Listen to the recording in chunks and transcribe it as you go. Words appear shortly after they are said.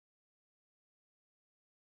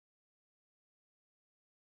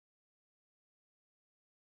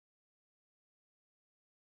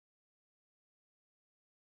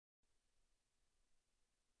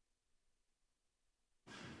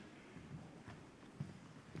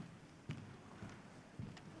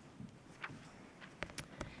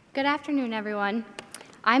Good afternoon, everyone.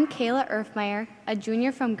 I'm Kayla Erfmeyer, a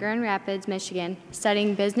junior from Grand Rapids, Michigan,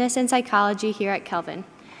 studying business and psychology here at Kelvin.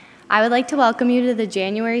 I would like to welcome you to the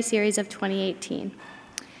January series of 2018.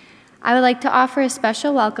 I would like to offer a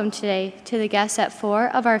special welcome today to the guests at 4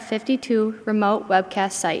 of our 52 remote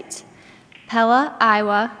webcast sites: Pella,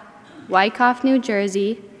 Iowa, Wyckoff, New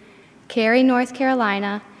Jersey, Cary, North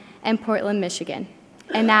Carolina, and Portland, Michigan.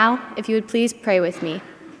 And now, if you would please pray with me.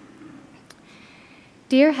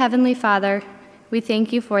 Dear Heavenly Father, we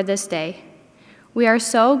thank you for this day. We are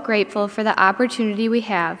so grateful for the opportunity we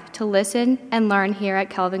have to listen and learn here at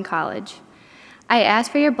Kelvin College. I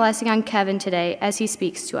ask for your blessing on Kevin today as he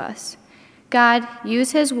speaks to us. God,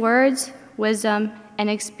 use his words, wisdom, and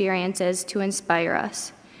experiences to inspire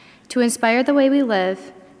us, to inspire the way we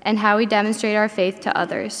live and how we demonstrate our faith to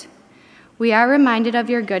others. We are reminded of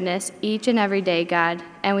your goodness each and every day, God,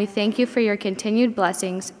 and we thank you for your continued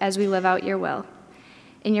blessings as we live out your will.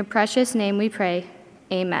 In your precious name we pray,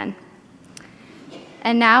 amen.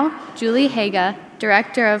 And now, Julie Haga,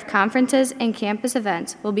 Director of Conferences and Campus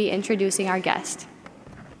Events, will be introducing our guest.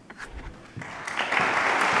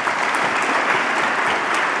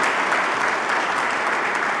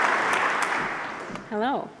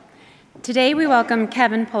 Hello. Today we welcome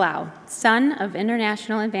Kevin Palau, son of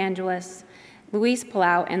international evangelist Luis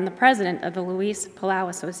Palau and the president of the Luis Palau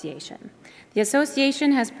Association. The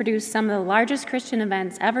association has produced some of the largest Christian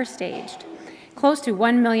events ever staged, close to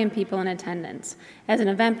 1 million people in attendance. As an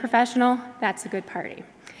event professional, that's a good party.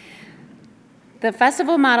 The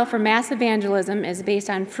festival model for mass evangelism is based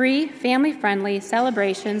on free, family-friendly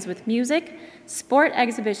celebrations with music, sport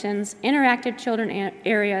exhibitions, interactive children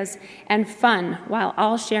areas, and fun, while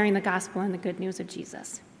all sharing the gospel and the good news of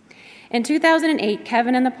Jesus. In 2008,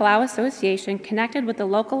 Kevin and the Palau Association connected with the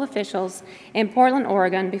local officials in Portland,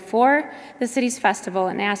 Oregon before the city's festival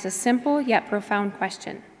and asked a simple yet profound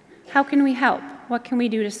question: how can we help? What can we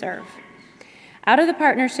do to serve? Out of the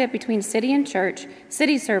partnership between city and church,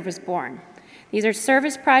 CityServe was born. These are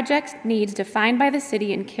service project needs defined by the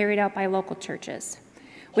city and carried out by local churches.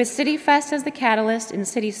 With CityFest as the catalyst and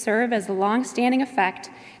CityServe as the long-standing effect,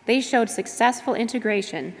 they showed successful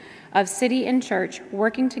integration of city and church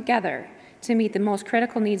working together to meet the most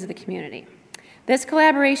critical needs of the community. This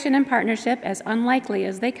collaboration and partnership, as unlikely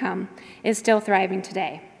as they come, is still thriving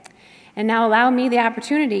today. And now allow me the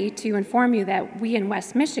opportunity to inform you that we in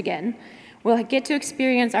West Michigan will get to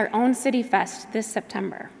experience our own CityFest this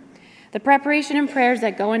September. The preparation and prayers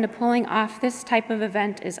that go into pulling off this type of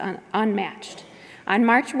event is unmatched. On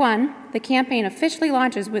March 1, the campaign officially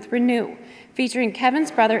launches with Renew, featuring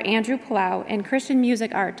Kevin's brother Andrew Palau and Christian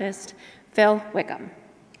music artist Phil Wickham.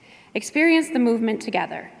 Experience the movement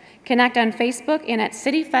together. Connect on Facebook and at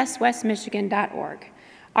cityfestwestmichigan.org.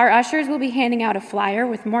 Our ushers will be handing out a flyer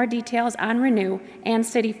with more details on Renew and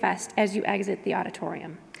CityFest as you exit the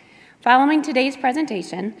auditorium. Following today's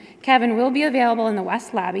presentation, Kevin will be available in the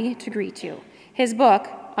West Lobby to greet you. His book,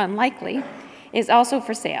 Unlikely, is also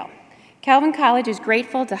for sale. Kelvin College is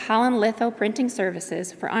grateful to Holland Litho Printing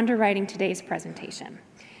Services for underwriting today's presentation.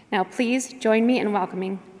 Now please join me in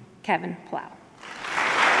welcoming Kevin Palau.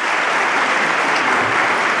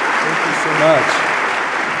 Thank you so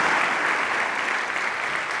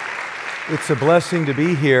much. It's a blessing to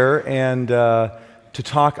be here and to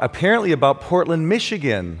talk apparently about Portland,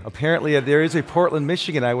 Michigan. Apparently there is a Portland,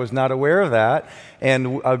 Michigan. I was not aware of that.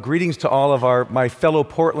 And greetings to all of my fellow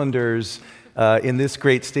Portlanders in this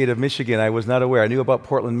great state of Michigan. I was not aware. I knew about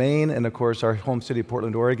Portland, Maine, and of course our home city,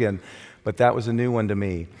 Portland, Oregon, but that was a new one to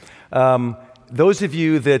me. Those of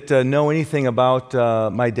you that know anything about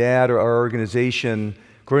my dad or our organization,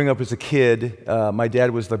 growing up as a kid, my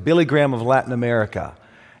dad was the Billy Graham of Latin America.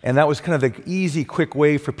 And that was kind of the easy, quick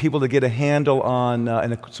way for people to get a handle on,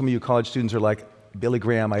 and some of you college students are like, Billy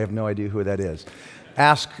Graham, I have no idea who that is.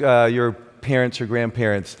 Ask your parents or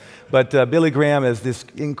grandparents. But Billy Graham is this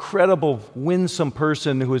incredible, winsome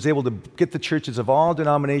person who was able to get the churches of all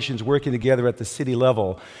denominations working together at the city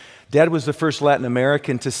level. Dad was the first Latin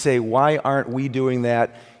American to say, why aren't we doing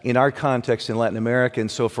that in our context in Latin America? And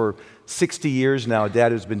so for 60 years now,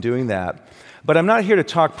 Dad has been doing that. But I'm not here to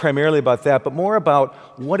talk primarily about that, but more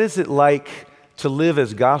about what is it like to live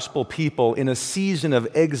as gospel people in a season of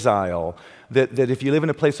exile that if you live in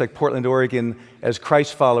a place like Portland, Oregon, as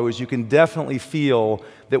Christ followers, you can definitely feel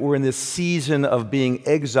that we're in this season of being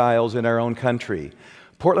exiles in our own country.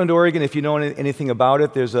 Portland, Oregon, if you know anything about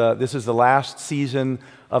it, this is the last season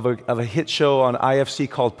of a hit show on IFC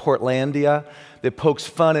called Portlandia that pokes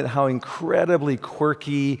fun at how incredibly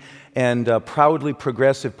quirky and proudly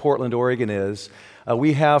progressive Portland, Oregon is.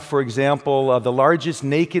 We have, for example, the largest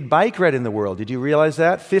naked bike ride in the world. Did you realize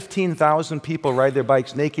that? 15,000 people ride their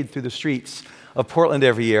bikes naked through the streets of Portland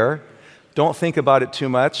every year. Don't think about it too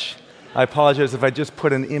much. I apologize if I just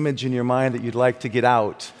put an image in your mind that you'd like to get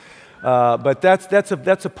out. But that's a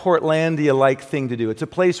Portlandia-like thing to do. It's a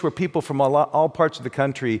place where people from all parts of the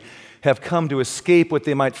country have come to escape what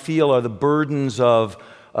they might feel are the burdens of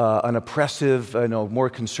an oppressive, more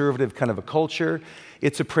conservative kind of a culture.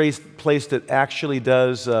 It's a place that actually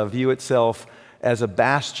does view itself as a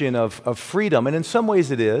bastion of freedom, and in some ways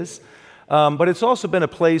it is. But it's also been a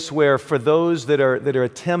place where, for those that are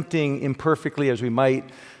attempting imperfectly, as we might,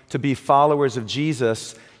 to be followers of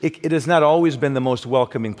Jesus, it has not always been the most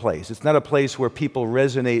welcoming place. It's not a place where people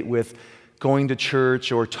resonate with going to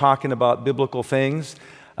church or talking about biblical things.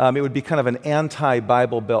 It would be kind of an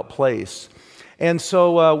anti-Bible Belt place. And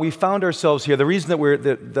so we found ourselves here. The reason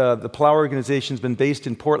that the Palau organization has been based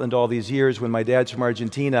in Portland all these years, when my dad's from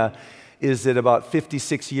Argentina, is that about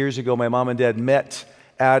 56 years ago, my mom and dad met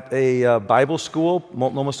at a Bible school,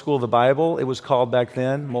 Multnomah School of the Bible, it was called back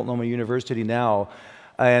then, Multnomah University now,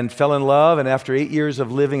 and fell in love. And after 8 years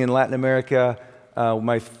of living in Latin America,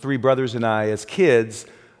 my three brothers and I, as kids,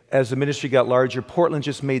 as the ministry got larger, Portland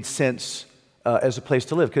just made sense as a place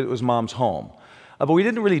to live because it was Mom's home. But we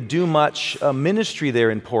didn't really do much ministry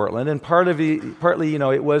there in Portland, and partly,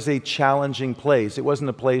 it was a challenging place. It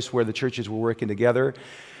wasn't a place where the churches were working together,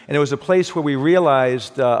 and it was a place where we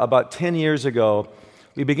realized about 10 years ago,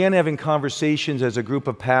 we began having conversations as a group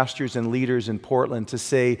of pastors and leaders in Portland to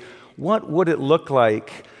say, what would it look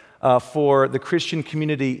like for the Christian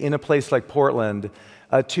community in a place like Portland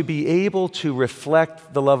to be able to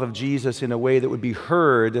reflect the love of Jesus in a way that would be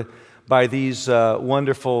heard by these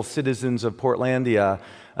wonderful citizens of Portlandia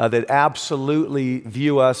that absolutely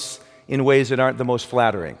view us in ways that aren't the most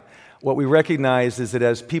flattering. What we recognize is that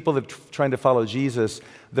as people that are trying to follow Jesus,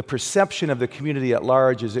 the perception of the community at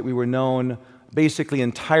large is that we were known basically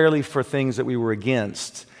entirely for things that we were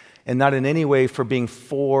against, and not in any way for being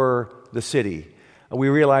for the city. We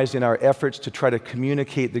realized in our efforts to try to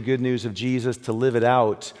communicate the good news of Jesus, to live it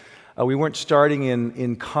out, we weren't starting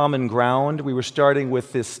in common ground. We were starting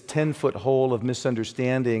with this 10-foot hole of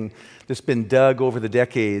misunderstanding that's been dug over the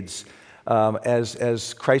decades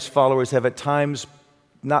as Christ followers have at times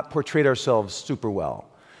not portrayed ourselves super well.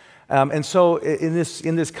 And so in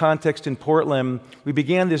this context in Portland, we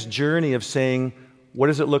began this journey of saying, what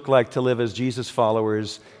does it look like to live as Jesus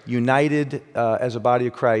followers, united as a body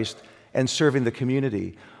of Christ, and serving the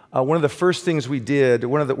community? One of the first things we did,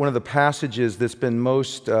 one of the passages that's been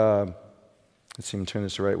most, let's see, I'm turning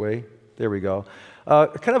this the right way. There we go.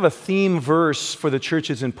 Kind of a theme verse for the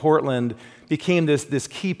churches in Portland became this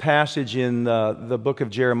key passage in the book of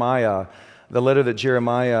Jeremiah, the letter that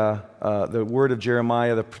Jeremiah, the word of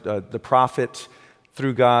Jeremiah, the prophet,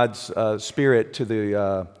 through God's Spirit to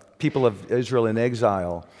the people of Israel in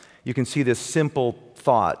exile. You can see this simple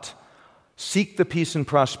thought. Seek the peace and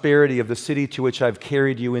prosperity of the city to which I've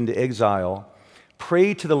carried you into exile.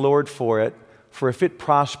 Pray to the Lord for it, for if it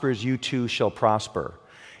prospers, you too shall prosper.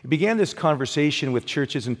 It began this conversation with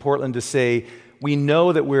churches in Portland to say, we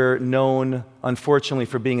know that we're known, unfortunately,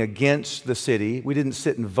 for being against the city. We didn't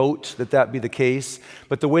sit and vote that be the case,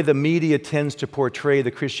 but the way the media tends to portray the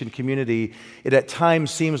Christian community, it at times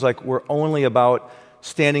seems like we're only about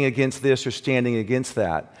standing against this or standing against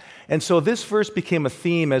that. And so this verse became a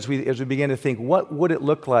theme as we began to think, what would it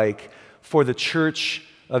look like for the Church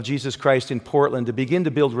of Jesus Christ in Portland to begin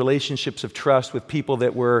to build relationships of trust with people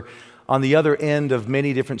that were on the other end of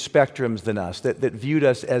many different spectrums than us, that viewed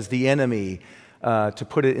us as the enemy, to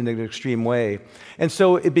put it in an extreme way. And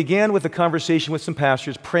so it began with a conversation with some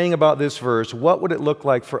pastors praying about this verse. What would it look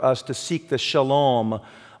like for us to seek the shalom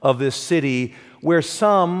of this city where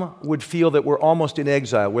some would feel that we're almost in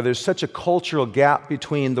exile, where there's such a cultural gap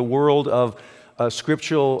between the world of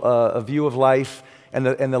scriptural view of life and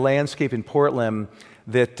the landscape in Portland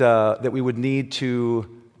that we would need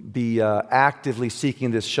to be actively seeking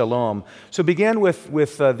this shalom. So it began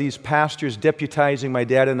with these pastors deputizing my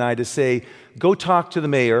dad and I to say, go talk to the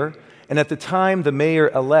mayor. And at the time, the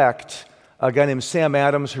mayor-elect, a guy named Sam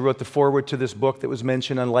Adams, who wrote the foreword to this book that was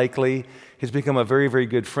mentioned, Unlikely, has become a very, very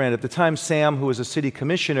good friend. At the time, Sam, who was a city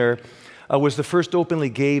commissioner, was the first openly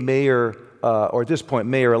gay mayor, or at this point,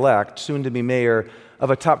 mayor-elect, soon to be mayor, of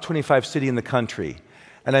a top 25 city in the country.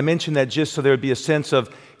 And I mention that just so there would be a sense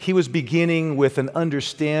of he was beginning with an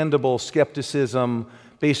understandable skepticism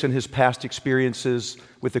based on his past experiences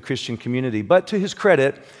with the Christian community. But to his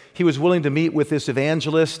credit, he was willing to meet with this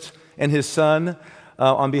evangelist and his son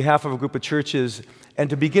on behalf of a group of churches and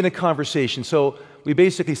to begin a conversation. So we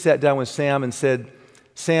basically sat down with Sam and said,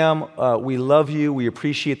 Sam, we love you. We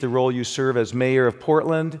appreciate the role you serve as mayor of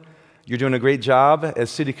Portland. You're doing a great job as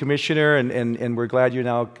city commissioner, and we're glad you're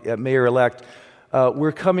now mayor-elect.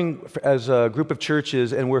 We're coming as a group of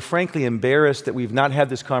churches, and we're frankly embarrassed that we've not had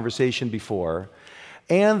this conversation before,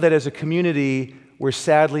 and that as a community, we're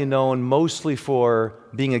sadly known mostly for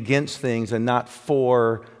being against things and not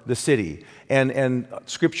for the city. And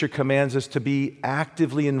Scripture commands us to be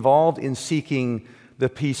actively involved in seeking the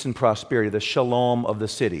peace and prosperity, the shalom of the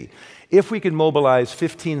city. If we could mobilize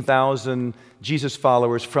 15,000 Jesus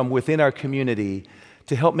followers from within our community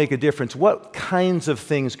to help make a difference, what kinds of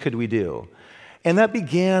things could we do? And that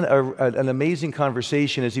began an amazing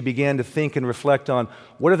conversation as he began to think and reflect on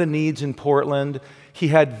what are the needs in Portland. He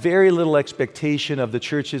had very little expectation of the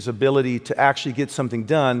church's ability to actually get something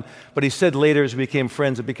done, but he said later as we became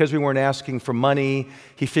friends that because we weren't asking for money,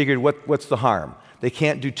 he figured what's the harm? They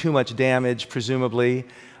can't do too much damage, presumably,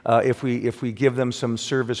 if we give them some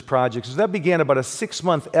service projects. So that began about a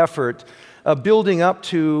 6-month effort building up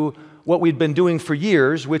to what we'd been doing for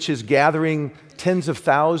years, which is gathering tens of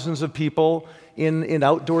thousands of people in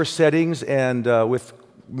outdoor settings and with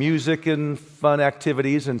music and fun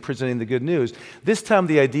activities and presenting the good news. This time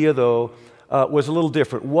the idea, though, was a little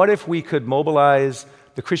different. What if we could mobilize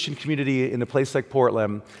the Christian community in a place like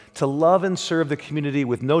Portland to love and serve the community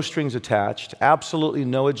with no strings attached, absolutely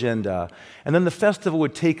no agenda, and then the festival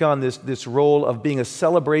would take on this role of being a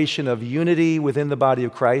celebration of unity within the body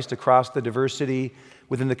of Christ across the diversity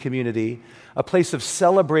within the community, a place of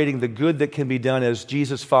celebrating the good that can be done as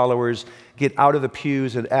Jesus followers get out of the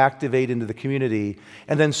pews and activate into the community,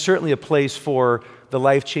 and then certainly a place for the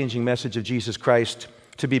life-changing message of Jesus Christ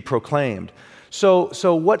to be proclaimed.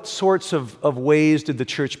 So what sorts of ways did the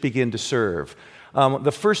church begin to serve?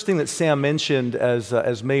 The first thing that Sam mentioned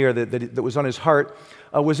as mayor that was on his heart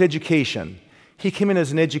was education. He came in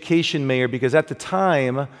as an education mayor because at the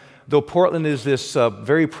time, though Portland is this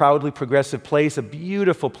very proudly progressive place, a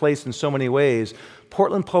beautiful place in so many ways,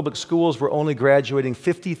 Portland Public Schools were only graduating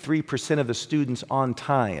 53% of the students on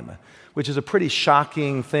time, which is a pretty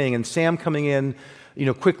shocking thing. And Sam coming in,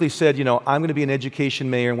 quickly said, I'm going to be an education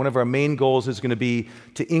mayor, and one of our main goals is going to be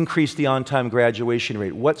to increase the on-time graduation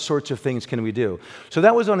rate. What sorts of things can we do? So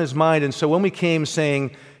that was on his mind, and so when we came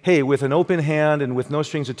saying, hey, with an open hand and with no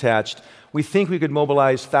strings attached, we think we could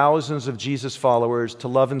mobilize thousands of Jesus followers to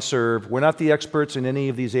love and serve. We're not the experts in any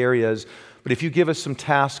of these areas, but if you give us some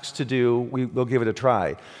tasks to do, we'll give it a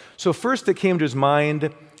try. So first that came to his mind,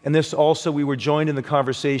 and this also, we were joined in the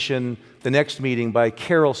conversation the next meeting by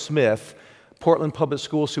Carol Smith, Portland Public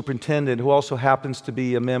School Superintendent, who also happens to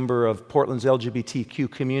be a member of Portland's LGBTQ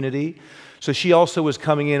community. So she also was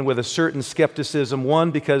coming in with a certain skepticism.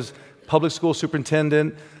 One, because public school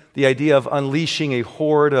superintendent, the idea of unleashing a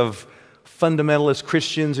horde of fundamentalist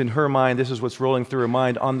Christians in her mind, this is what's rolling through her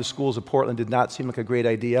mind, on the schools of Portland did not seem like a great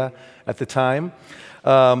idea at the time.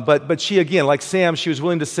 But she, again, like Sam, she was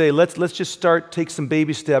willing to say, let's just take some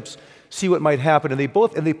baby steps, see what might happen. And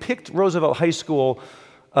they picked Roosevelt High School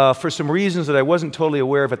for some reasons that I wasn't totally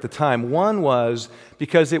aware of at the time. One was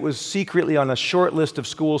because it was secretly on a short list of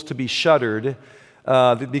schools to be shuttered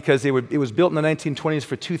because it was built in the 1920s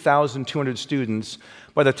for 2,200 students.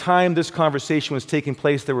 By the time this conversation was taking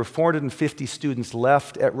place, there were 450 students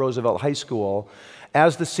left at Roosevelt High School.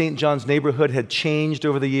 As the St. John's neighborhood had changed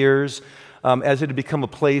over the years, as it had become a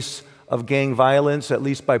place of gang violence, at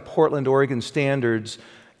least by Portland, Oregon standards,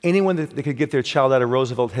 anyone that could get their child out of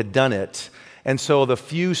Roosevelt had done it. And so the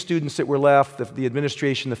few students that were left, the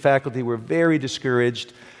administration, the faculty, were very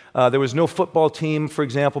discouraged. There was no football team, for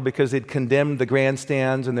example, because they'd condemned the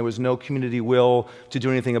grandstands, and there was no community will to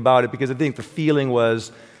do anything about it, because I think the feeling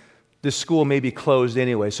was this school may be closed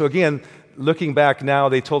anyway. So again, looking back now,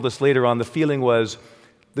 they told us later on, the feeling was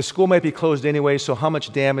the school might be closed anyway, so how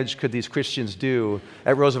much damage could these Christians do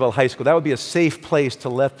at Roosevelt High School? That would be a safe place to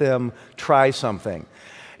let them try something.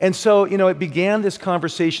 And so, it began this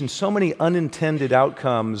conversation, so many unintended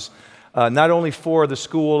outcomes, not only for the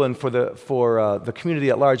school and for the community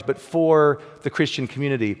at large, but for the Christian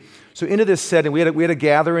community. So into this setting, we had a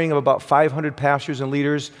gathering of about 500 pastors and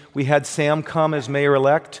leaders. We had Sam come as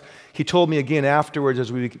mayor-elect. He told me again afterwards,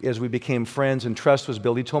 as we became friends and trust was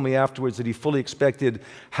built, he told me afterwards that he fully expected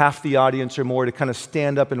half the audience or more to kind of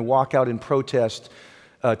stand up and walk out in protest,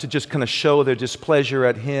 to just kind of show their displeasure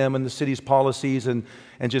at him and the city's policies and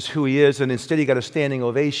just who he is, and instead he got a standing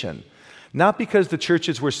ovation. Not because the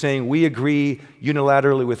churches were saying, we agree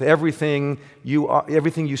unilaterally with everything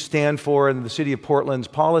you stand for in the city of Portland's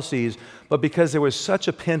policies, but because there was such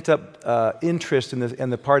a pent-up interest in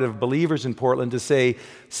the part of believers in Portland to say,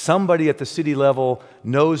 somebody at the city level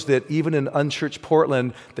knows that even in unchurched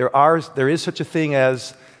Portland, there is such a thing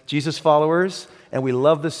as Jesus followers, and we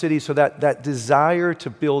love the city, so that desire to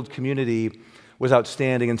build community was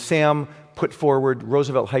outstanding. And Sam put forward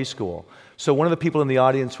Roosevelt High School. So one of the people in the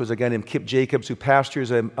audience was a guy named Kip Jacobs, who pastors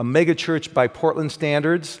a mega church by Portland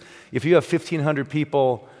standards. If you have 1,500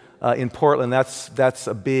 people in Portland, that's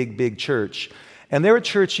a big, big church. And they're a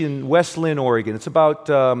church in West Lynn, Oregon. It's about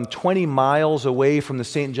 20 miles away from the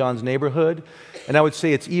St. John's neighborhood. And I would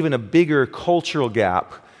say it's even a bigger cultural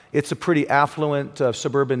gap. It's a pretty affluent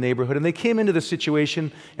suburban neighborhood. And they came into the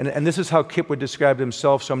situation, and this is how Kip would describe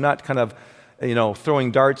himself, so I'm not kind of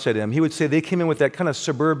throwing darts at him. He would say they came in with that kind of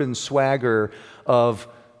suburban swagger of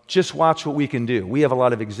just watch what we can do. We have a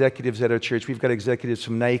lot of executives at our church. We've got executives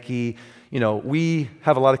from Nike. We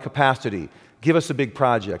have a lot of capacity. Give us a big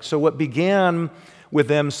project. So what began with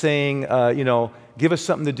them saying, give us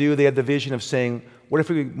something to do, they had the vision of saying, what if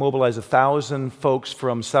we mobilize 1,000 folks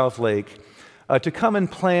from South Lake to come and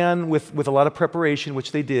plan with a lot of preparation,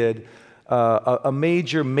 which they did, a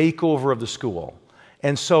major makeover of the school.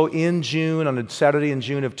 And so in June, on a Saturday in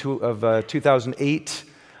June of 2008,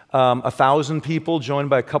 1,000 people joined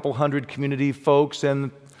by a couple hundred community folks, and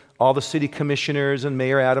all the city commissioners and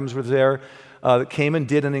Mayor Adams were there, came and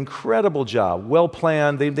did an incredible job, well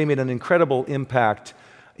planned. They made an incredible impact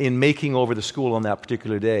in making over the school on that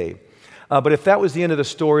particular day. But if that was the end of the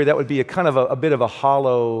story, that would be a bit of a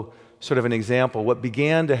hollow sort of an example. What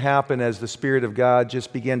began to happen as the Spirit of God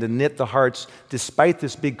just began to knit the hearts, despite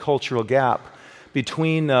this big cultural gap,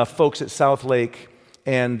 between folks at South Lake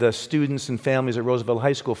and the students and families at Roosevelt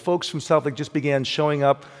High School. Folks from South Lake just began showing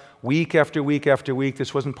up week after week after week.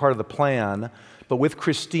 This wasn't part of the plan, but with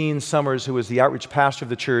Christine Summers, who was the outreach pastor of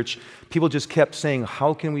the church, people just kept saying,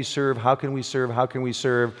 how can we serve? How can we serve? How can we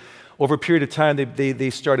serve? Over a period of time, they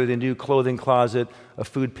started a new clothing closet, a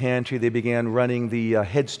food pantry. They began running the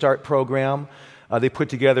Head Start program. They put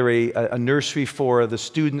together a nursery for the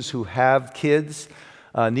students who have kids.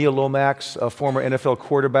 Neil Lomax, a former NFL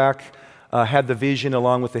quarterback, had the vision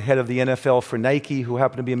along with the head of the NFL for Nike, who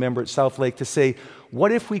happened to be a member at South Lake, to say,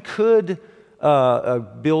 what if we could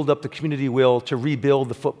build up the community will to rebuild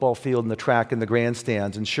the football field and the track and the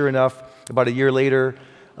grandstands? And sure enough, about a year later,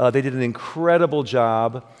 they did an incredible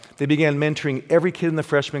job. They began mentoring every kid in the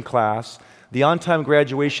freshman class. The on-time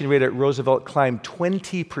graduation rate at Roosevelt climbed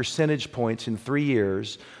 20 percentage points in 3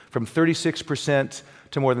 years, from 36%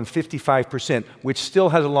 to more than 55%, which still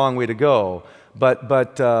has a long way to go.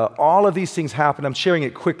 But all of these things happened. I'm sharing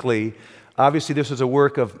it quickly. Obviously, this was a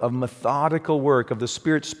work of methodical work, of the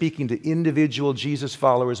Spirit speaking to individual Jesus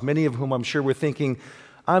followers, many of whom I'm sure were thinking,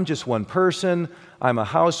 I'm just one person, I'm a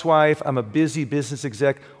housewife, I'm a busy business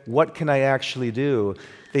exec, what can I actually do?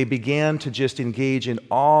 They began to just engage in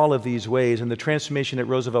all of these ways, and the transformation at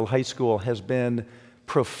Roosevelt High School has been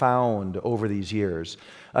profound over these years,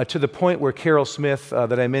 to the point where Carol Smith,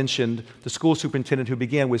 that I mentioned, the school superintendent who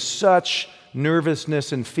began with such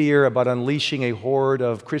nervousness and fear about unleashing a horde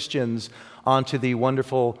of Christians onto the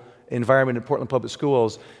wonderful environment in Portland Public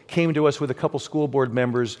Schools, came to us with a couple school board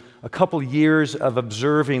members, a couple years of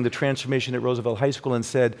observing the transformation at Roosevelt High School, and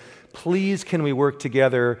said, please can we work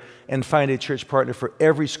together and find a church partner for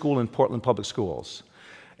every school in Portland Public Schools?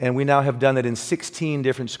 And we now have done that in 16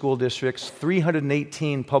 different school districts,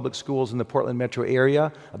 318 public schools in the Portland metro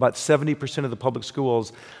area. About 70% of the public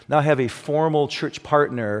schools now have a formal church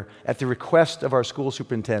partner at the request of our school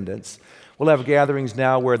superintendents. We'll have gatherings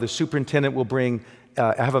now where the superintendent will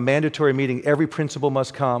have a mandatory meeting. Every principal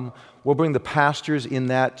must come. We'll bring the pastors in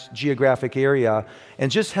that geographic area and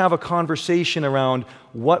just have a conversation around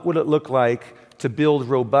what would it look like to build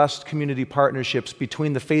robust community partnerships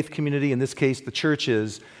between the faith community, in this case the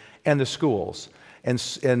churches, and the schools. And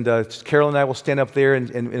Carol and I will stand up there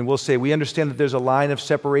and we'll say, we understand that there's a line of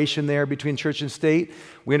separation there between church and state.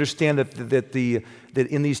 We understand that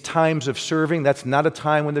in these times of serving, that's not a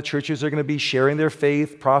time when the churches are going to be sharing their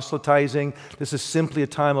faith, proselytizing. This is simply a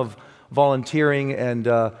time of volunteering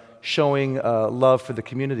and showing love for the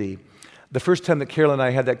community. The first time that Carol and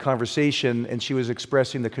I had that conversation, and she was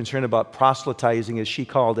expressing the concern about proselytizing, as she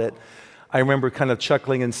called it, I remember kind of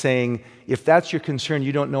chuckling and saying, if that's your concern,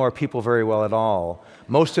 you don't know our people very well at all.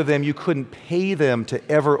 Most of them, you couldn't pay them to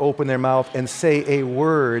ever open their mouth and say a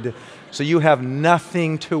word, so you have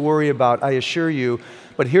nothing to worry about, I assure you.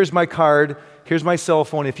 But here's my card, here's my cell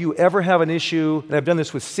phone. If you ever have an issue, and I've done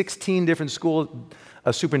this with 16 different school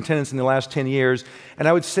superintendents in the last 10 years, and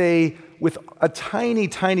I would say, with a tiny,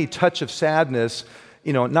 tiny touch of sadness,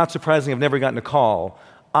 not surprisingly, I've never gotten a call.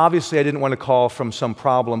 Obviously, I didn't want to call from some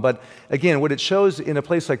problem, but again, what it shows in a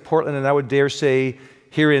place like Portland, and I would dare say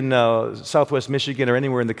here in Southwest Michigan or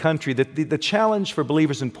anywhere in the country, that the challenge for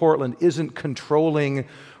believers in Portland isn't controlling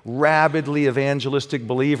rabidly evangelistic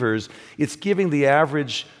believers. It's giving the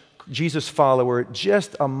average Jesus follower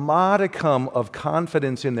just a modicum of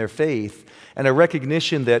confidence in their faith and a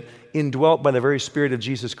recognition that, indwelt by the very Spirit of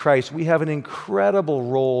Jesus Christ, we have an incredible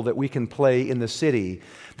role that we can play in the city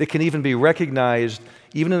that can even be recognized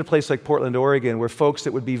even in a place like Portland, Oregon, where folks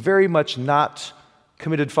that would be very much not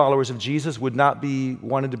committed followers of Jesus would not be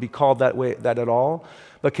wanted to be called that at all,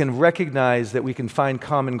 but can recognize that we can find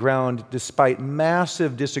common ground despite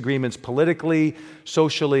massive disagreements politically,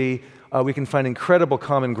 socially. We can find incredible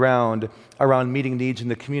common ground around meeting needs in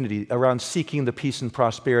the community, around seeking the peace and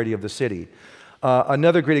prosperity of the city.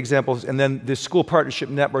 Another great example, and then the school partnership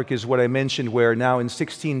network is what I mentioned, where now in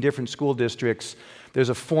 16 different school districts, there's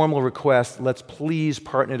a formal request, let's please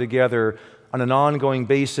partner together on an ongoing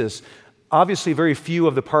basis. Obviously, very few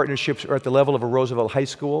of the partnerships are at the level of a Roosevelt High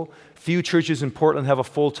School. Few churches in Portland have a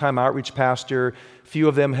full-time outreach pastor. Few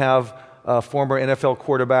of them have former NFL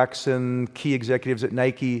quarterbacks and key executives at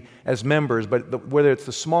Nike as members. But whether it's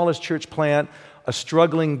the smallest church plant, a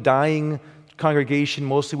struggling, dying congregation,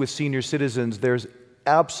 mostly with senior citizens, there's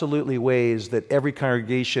absolutely ways that every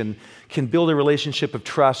congregation can build a relationship of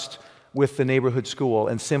trust with the neighborhood school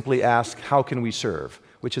and simply ask, how can we serve?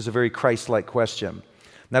 Which is a very Christ-like question,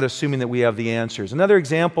 not assuming that we have the answers. Another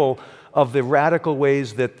example of the radical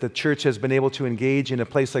ways that the church has been able to engage in a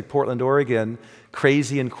place like Portland, Oregon,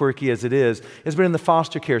 crazy and quirky as it is, has been in the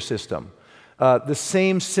foster care system. The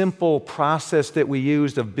same simple process that we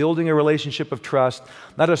used of building a relationship of trust,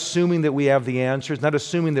 not assuming that we have the answers, not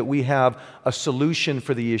assuming that we have a solution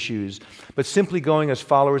for the issues, but simply going as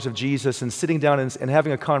followers of Jesus and sitting down and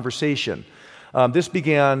having a conversation.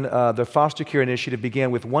 The foster care initiative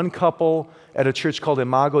began with one couple at a church called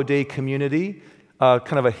Imago Dei Community,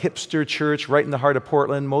 kind of a hipster church right in the heart of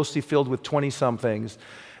Portland, mostly filled with 20-somethings.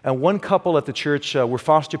 And one couple at the church were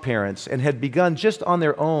foster parents and had begun just on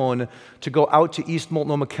their own to go out to East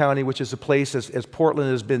Multnomah County, which is a place, as Portland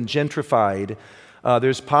has been gentrified.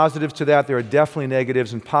 There's positives to that. There are definitely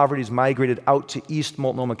negatives, and poverty's migrated out to East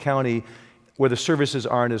Multnomah County where the services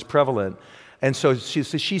aren't as prevalent. And so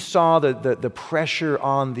she saw the pressure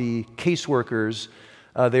on the caseworkers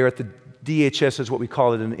there at the DHS, is what we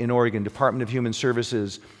call it in Oregon, Department of Human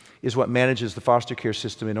Services, is what manages the foster care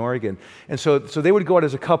system in Oregon. And so they would go out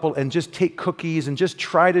as a couple and just take cookies and just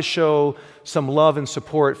try to show some love and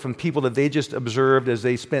support from people that they just observed as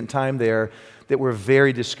they spent time there that were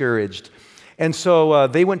very discouraged. And so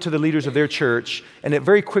they went to the leaders of their church, and it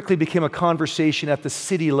very quickly became a conversation at the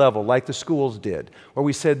city level, like the schools did, where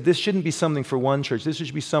we said, this shouldn't be something for one church. This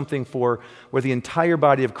should be something for where the entire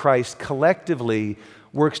body of Christ collectively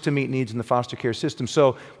works to meet needs in the foster care system.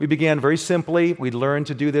 So we began very simply. We learned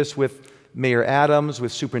to do this with Mayor Adams,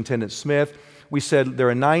 with Superintendent Smith. We said there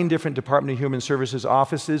are 9 different Department of Human Services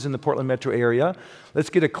offices in the Portland metro area. Let's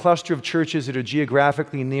get a cluster of churches that are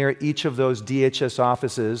geographically near each of those DHS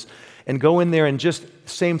offices and go in there and just,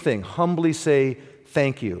 same thing, humbly say,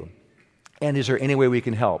 thank you. And is there any way we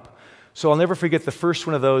can help? So I'll never forget the first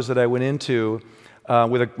one of those that I went into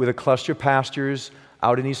with a cluster of pastors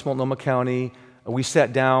out in East Multnomah County. We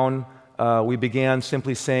sat down, we began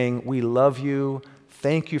simply saying, we love you,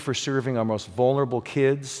 thank you for serving our most vulnerable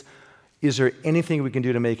kids. Is there anything we can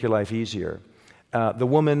do to make your life easier? The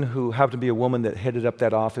woman, who happened to be a woman that headed up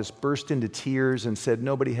that office, burst into tears and said,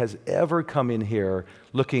 nobody has ever come in here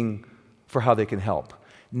looking for how they can help.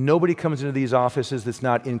 Nobody comes into these offices that's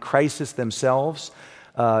not in crisis themselves.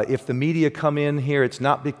 If the media come in here, it's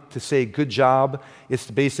not to say good job, it's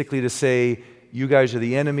basically to say, you guys are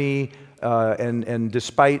the enemy, and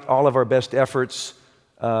despite all of our best efforts,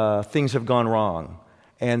 things have gone wrong.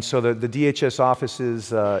 And so the DHS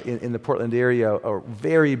offices in the Portland area are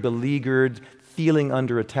very beleaguered, feeling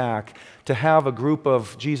under attack. To have a group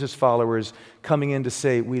of Jesus followers coming in to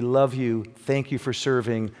say, we love you, thank you for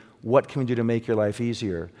serving, what can we do to make your life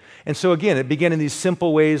easier? And so again, it began in these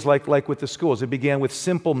simple ways like with the schools. It began with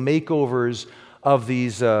simple makeovers of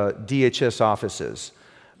these DHS offices.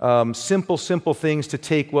 Simple things to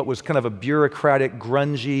take what was kind of a bureaucratic,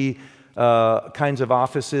 grungy kinds of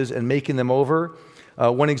offices and making them over.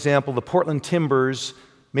 One example, the Portland Timbers.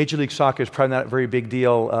 Major League Soccer is probably not a very big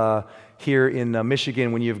deal here in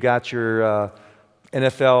Michigan when you've got your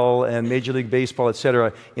NFL and Major League Baseball, et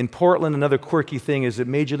cetera. In Portland, another quirky thing is that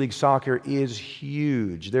Major League Soccer is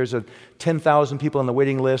huge. There's 10,000 people on the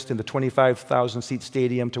waiting list in the 25,000-seat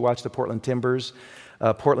stadium to watch the Portland Timbers.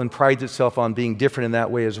 Portland prides itself on being different in that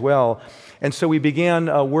way as well. And so we began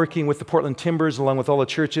working with the Portland Timbers along with all the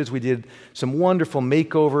churches. We did some wonderful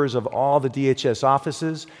makeovers of all the DHS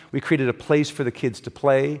offices. We created a place for the kids to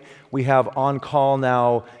play. We have on call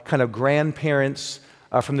now kind of grandparents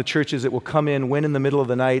from the churches that will come in when in the middle of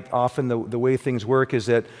the night. Often the way things work is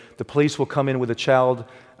that the police will come in with a child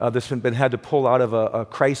that's been had to pull out of a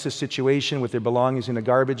crisis situation with their belongings in a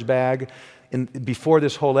garbage bag. And before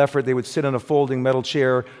this whole effort, they would sit on a folding metal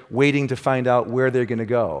chair waiting to find out where they're going to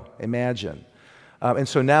go. Imagine. And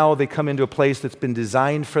so now they come into a place that's been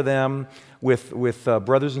designed for them with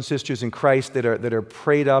brothers and sisters in Christ that are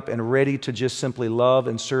prayed up and ready to just simply love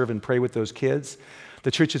and serve and pray with those kids.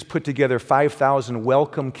 The church has put together 5,000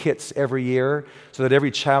 welcome kits every year so that every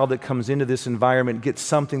child that comes into this environment gets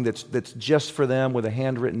something that's just for them with a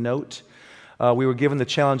handwritten note. We were given the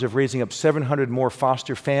challenge of raising up 700 more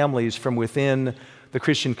foster families from within the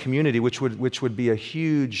Christian community, which would be a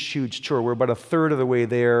huge, huge chore. We're about a third of the way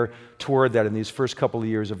there toward that in these first couple of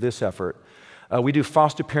years of this effort. We do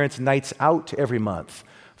foster parents' nights out every month.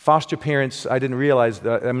 Foster parents, I didn't realize,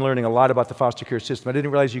 I'm learning a lot about the foster care system. I didn't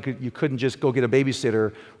realize you couldn't just go get a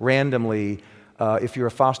babysitter randomly if you're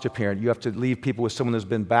a foster parent. You have to leave people with someone who's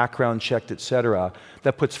been background checked, etc.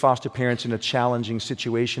 That puts foster parents in a challenging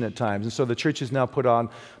situation at times. And so the church has now put on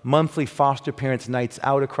monthly foster parents' nights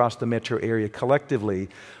out across the metro area collectively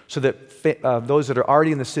so that those that are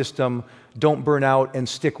already in the system don't burn out and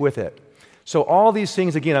stick with it. So all these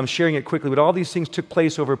things, again, I'm sharing it quickly, but all these things took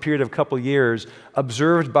place over a period of a couple of years,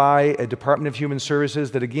 observed by a Department of Human Services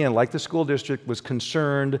that, again, like the school district, was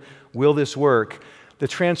concerned, will this work? The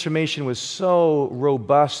transformation was so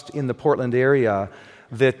robust in the Portland area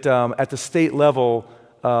that at the state level,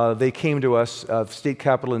 they came to us, state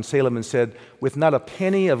capital in Salem, and said, with not a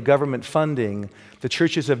penny of government funding, the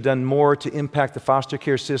churches have done more to impact the foster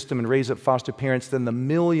care system and raise up foster parents than the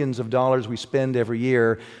millions of dollars we spend every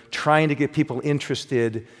year trying to get people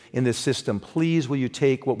interested in this system. Please, will you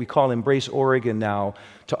take what we call Embrace Oregon now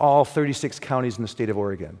to all 36 counties in the state of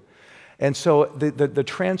Oregon? And so the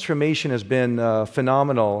transformation has been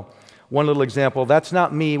phenomenal. One little example, that's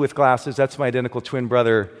not me with glasses, that's my identical twin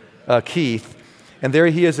brother, Keith. And there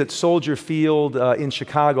he is at Soldier Field in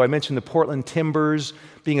Chicago. I mentioned the Portland Timbers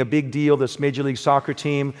being a big deal, this Major League Soccer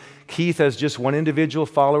team. Keith, as just one individual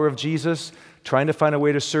follower of Jesus, trying to find a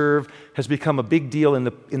way to serve, has become a big deal in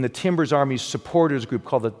the Timbers Army's supporters group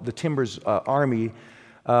called the Timbers Army.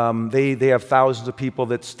 They have thousands of people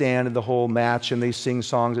that stand in the whole match and they sing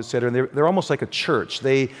songs, etc. And they're almost like a church.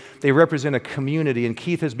 They represent a community, and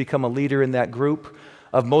Keith has become a leader in that group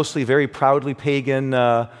of mostly very proudly pagan,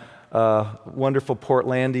 wonderful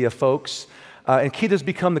Portlandia folks. And Keith has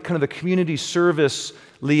become the community service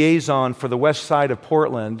liaison for the west side of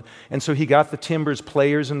Portland. And so he got the Timbers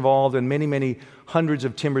players involved and many, many hundreds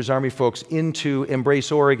of Timbers Army folks into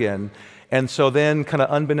Embrace Oregon. And so then, kind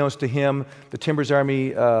of unbeknownst to him, the Timbers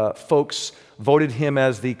Army folks voted him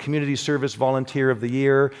as the Community Service Volunteer of the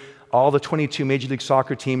Year. All the 22 Major League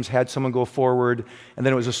Soccer teams had someone go forward, and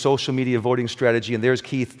then it was a social media voting strategy, and there's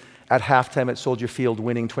Keith at halftime at Soldier Field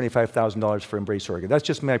winning $25,000 for Embrace Oregon. That's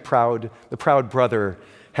just the proud brother.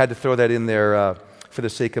 Had to throw that in there for the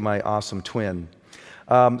sake of my awesome twin.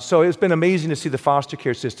 So it's been amazing to see the foster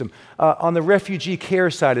care system. On the refugee care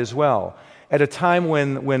side as well, at a time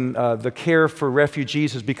when the care for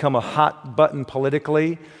refugees has become a hot button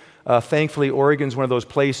politically, thankfully Oregon's one of those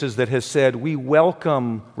places that has said, we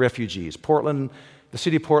welcome refugees. Portland, the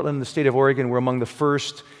city of Portland, the state of Oregon were among the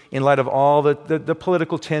first, in light of all the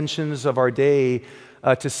political tensions of our day,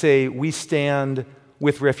 to say, we stand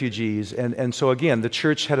with refugees. And so again, the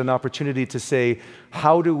church had an opportunity to say,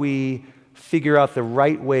 how do we figure out the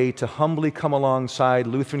right way to humbly come alongside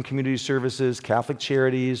Lutheran Community Services, Catholic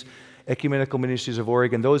Charities, Ecumenical Ministries of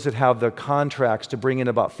Oregon, those that have the contracts to bring in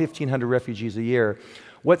about 1,500 refugees a year.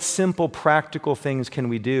 What simple, practical things can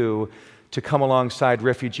we do to come alongside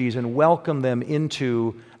refugees and welcome them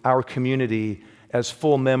into our community as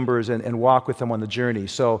full members and walk with them on the journey?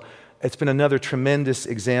 So it's been another tremendous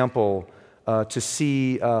example to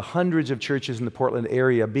see hundreds of churches in the Portland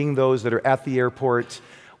area being those that are at the airport,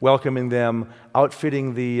 welcoming them,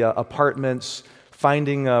 outfitting the apartments,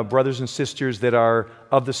 finding brothers and sisters that are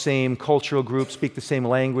of the same cultural group, speak the same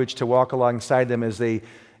language, to walk alongside them as they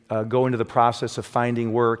go into the process of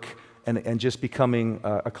finding work and just becoming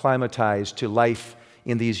acclimatized to life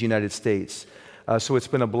in these United States. So it's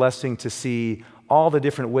been a blessing to see all the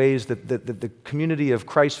different ways that the community of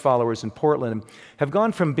Christ followers in Portland have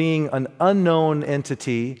gone from being an unknown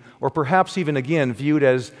entity, or perhaps even, again, viewed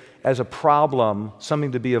as a problem,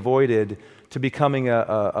 something to be avoided, to becoming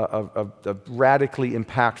a radically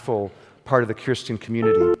impactful part of the Christian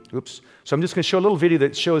community. Oops. So I'm just going to show a little video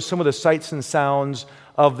that shows some of the sights and sounds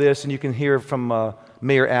of this, and you can hear from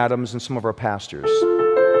Mayor Adams and some of our pastors.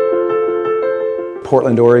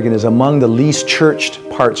 Portland, Oregon is among the least churched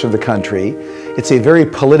parts of the country. It's a very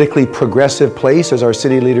politically progressive place, as our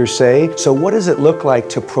city leaders say. So what does it look like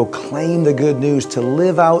to proclaim the good news, to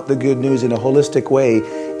live out the good news in a holistic way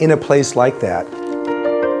in a place like that?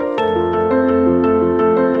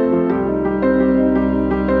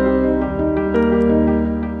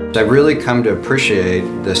 I've really come to appreciate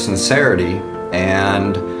the sincerity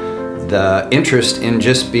and the interest in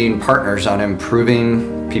just being partners on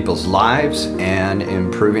improving people's lives and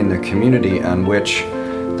improving the community in which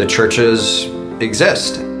the churches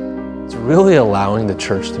exist. It's really allowing the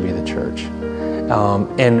church to be the church.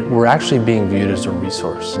 And we're actually being viewed as a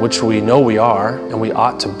resource, which we know we are and we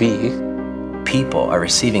ought to be. People are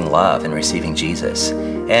receiving love and receiving Jesus.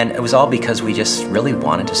 And it was all because we just really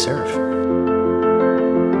wanted to serve.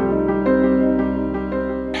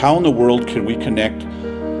 How in the world can we connect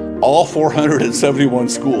all 471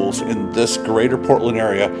 schools in this greater Portland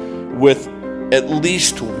area with at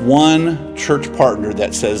least one church partner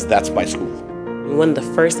that says, that's my school? One of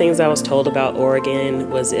the first things I was told about Oregon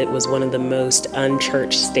was it was one of the most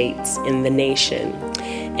unchurched states in the nation.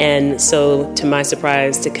 And so, to my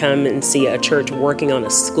surprise, to come and see a church working on a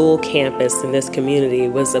school campus in this community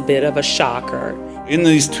was a bit of a shocker. In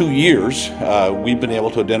these 2 years, we've been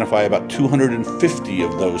able to identify about 250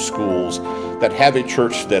 of those schools that have a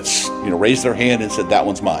church that's raised their hand and said, that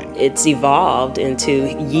one's mine. It's evolved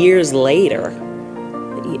into years later,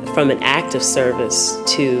 from an act of service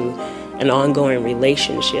to an ongoing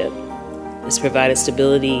relationship. It's provided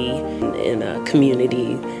stability in a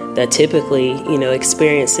community that typically,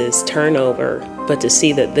 experiences turnover, but to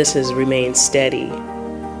see that this has remained steady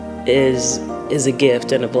is a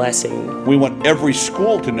gift and a blessing. We want every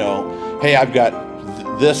school to know, hey, I've got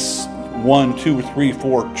this 1, 2, 3,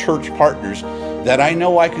 4 church partners that I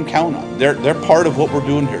know I can count on. They're part of what we're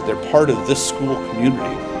doing here. They're part of this school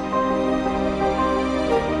community.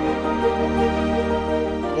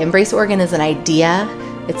 Embrace Oregon is an idea,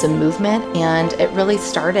 it's a movement, and it really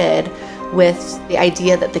started with the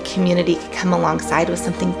idea that the community could come alongside with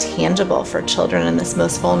something tangible for children in this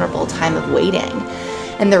most vulnerable time of waiting.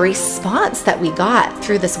 And the response that we got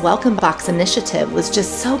through this Welcome Box initiative was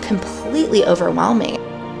just so completely overwhelming.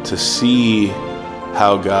 To see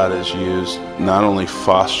how God has used not only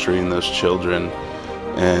fostering those children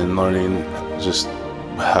and learning just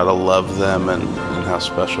how to love them and how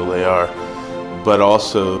special they are, but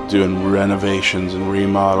also doing renovations and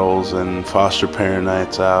remodels and foster parent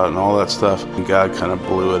nights out and all that stuff. And God kind of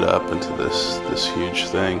blew it up into this huge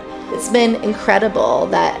thing. It's been incredible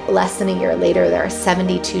that less than a year later, there are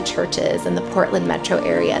 72 churches in the Portland metro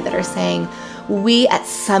area that are saying, we at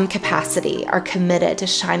some capacity are committed to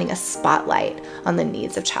shining a spotlight on the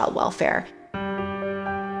needs of child welfare.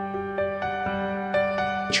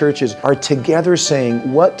 Churches are together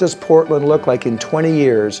saying, what does Portland look like in 20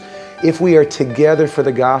 years if we are together for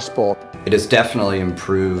the gospel? It has definitely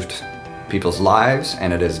improved people's lives,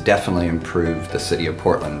 and it has definitely improved the city of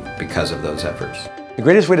Portland because of those efforts. The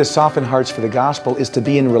greatest way to soften hearts for the gospel is to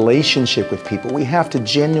be in relationship with people. We have to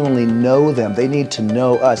genuinely know them. They need to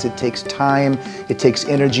know us. It takes time, it takes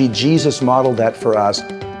energy. Jesus modeled that for us.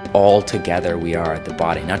 All together we are the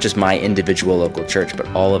body, not just my individual local church, but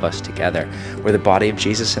all of us together. We're the body of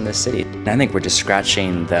Jesus in this city. And I think we're just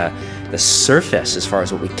scratching the surface as far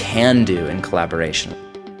as what we can do in collaboration.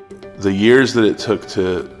 The years that it took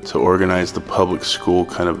to organize the public school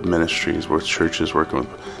kind of ministries where churches working with,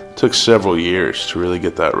 it took several years to really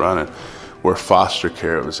get that running. Where foster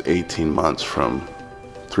care, it was 18 months from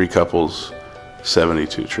 3 couples,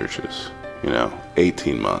 72 churches,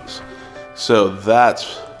 18 months. So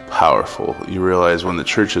that's powerful. You realize when the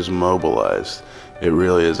church is mobilized, it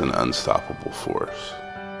really is an unstoppable force.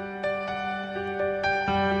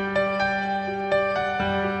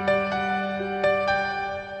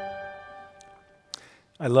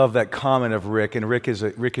 I love that comment of Rick, and Rick is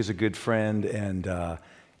a good friend, and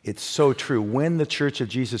it's so true. When the Church of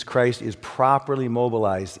Jesus Christ is properly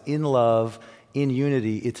mobilized in love, in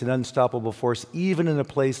unity, it's an unstoppable force, even in a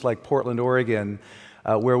place like Portland, Oregon,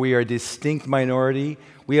 where we are a distinct minority.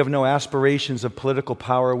 We have no aspirations of political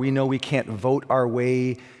power. We know we can't vote our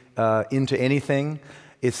way into anything.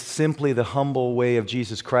 It's simply the humble way of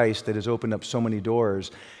Jesus Christ that has opened up so many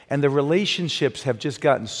doors. And the relationships have just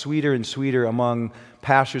gotten sweeter and sweeter among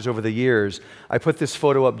pastors over the years. I put this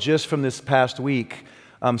photo up just from this past week.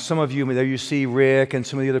 Some of you, there you see Rick and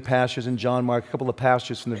some of the other pastors and John Mark, a couple of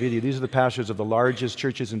pastors from the video. These are the pastors of the largest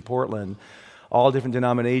churches in Portland. all different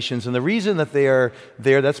denominations. And the reason that they are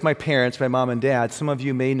there, that's my parents, my mom and dad. Some of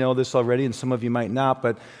you may know this already and some of you might not,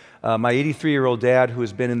 but my 83-year-old dad, who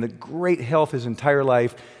has been in the great health his entire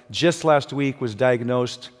life, just last week was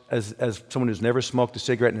diagnosed as someone who's never smoked a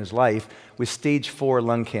cigarette in his life with stage 4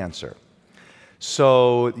 lung cancer.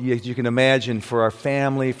 So you can imagine for our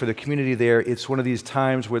family, for the community there, it's one of these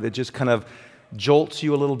times where it just kind of jolts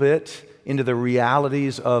you a little bit into the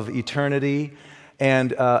realities of eternity.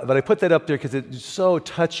 But I put that up there because it's so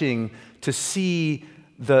touching to see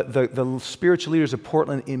the spiritual leaders of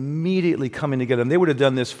Portland immediately coming together. And they would have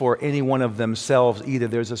done this for any one of themselves either.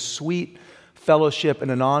 There's a sweet fellowship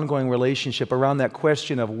and an ongoing relationship around that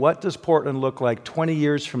question of what does Portland look like 20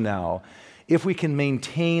 years from now if we can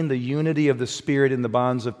maintain the unity of the Spirit in the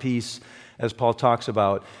bonds of peace, as Paul talks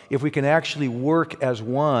about, if we can actually work as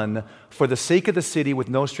one for the sake of the city with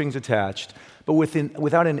no strings attached, but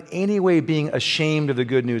without in any way being ashamed of the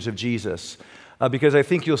good news of Jesus. Because I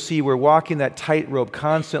think you'll see we're walking that tightrope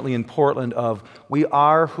constantly in Portland of we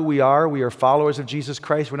are who we are followers of Jesus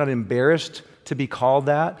Christ. We're not embarrassed to be called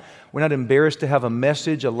that. We're not embarrassed to have a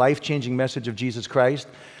message, a life-changing message of Jesus Christ.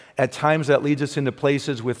 At times that leads us into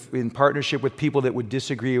places in partnership with people that would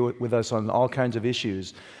disagree with us on all kinds of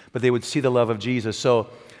issues, but they would see the love of Jesus. So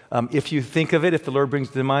if you think of it, if the Lord brings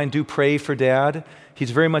it to mind, do pray for Dad.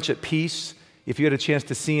 He's very much at peace. If you had a chance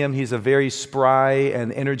to see him, he's a very spry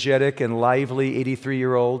and energetic and lively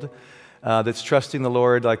 83-year-old that's trusting the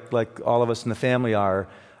Lord like all of us in the family are,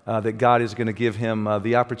 that God is going to give him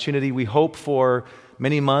the opportunity, we hope, for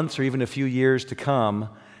many months or even a few years to come.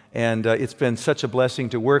 And it's been such a blessing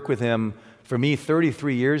to work with him for me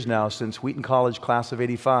 33 years now, since Wheaton College class of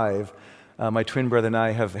 85. My twin brother and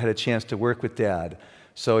I have had a chance to work with Dad.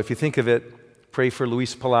 So if you think of it, pray for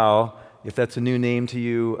Luis Palau, if that's a new name to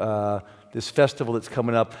you, this festival that's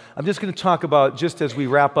coming up. I'm just going to talk about, just as we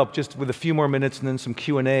wrap up, just with a few more minutes and then some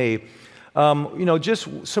Q&A,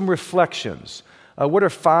 just some reflections. What are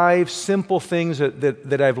 5 simple things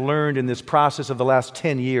that I've learned in this process of the last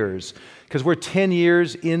 10 years? Because we're 10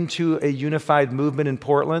 years into a unified movement in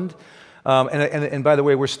Portland. And by the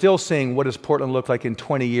way, we're still saying, what does Portland look like in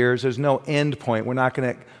 20 years? There's no end point. We're not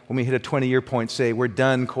going to, when we hit a 20-year point, say we're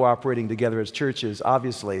done cooperating together as churches,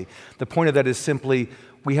 obviously. The point of that is simply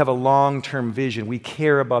we have a long-term vision. We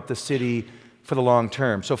care about the city for the long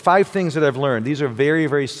term. So 5 things that I've learned. These are very,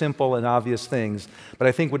 very simple and obvious things, but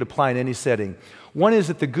I think would apply in any setting. One is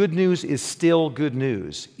that the good news is still good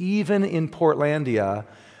news. Even in Portlandia,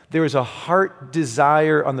 there is a heart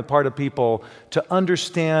desire on the part of people to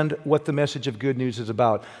understand what the message of good news is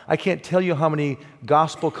about. I can't tell you how many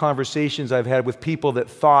gospel conversations I've had with people that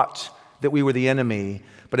thought that we were the enemy,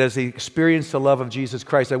 but as they experienced the love of Jesus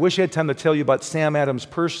Christ. I wish I had time to tell you about Sam Adams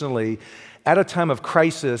personally. At a time of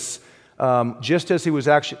crisis, just as he was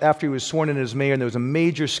after he was sworn in as mayor, and there was a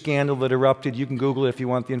major scandal that erupted. You can Google it if you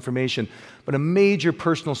want the information, but a major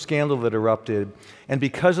personal scandal that erupted. And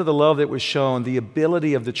because of the love that was shown, the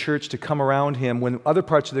ability of the church to come around him when other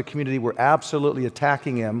parts of the community were absolutely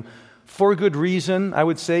attacking him, for good reason, I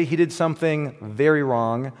would say. He did something very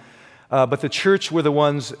wrong. But the church were the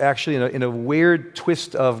ones, actually, in a weird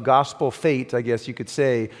twist of gospel fate, I guess you could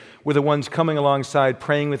say, were the ones coming alongside,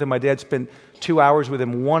 praying with him. My dad spent 2 hours with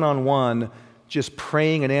him one-on-one, just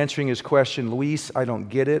praying and answering his question. Luis, I don't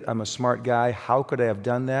get it. I'm a smart guy. How could I have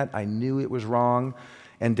done that? I knew it was wrong.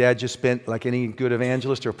 And Dad just spent, like any good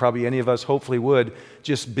evangelist, or probably any of us hopefully would,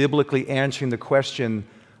 just biblically answering the question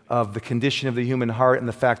of the condition of the human heart and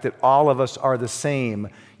the fact that all of us are the same.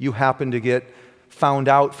 You happen to get found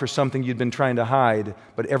out for something you'd been trying to hide,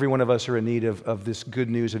 but every one of us are in need of this good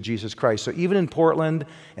news of Jesus Christ. So even in Portland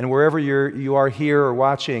and wherever you are here or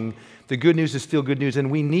watching, the good news is still good news.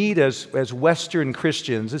 And we need, as Western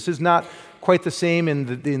Christians, this is not quite the same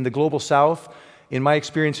in the global South. In my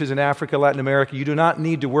experiences in Africa, Latin America, you do not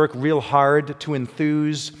need to work real hard to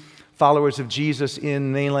enthuse followers of Jesus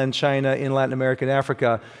in mainland China, in Latin America, and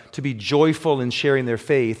Africa to be joyful in sharing their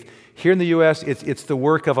faith. Here in the U.S., it's the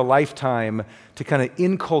work of a lifetime to kind of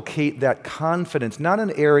inculcate that confidence, not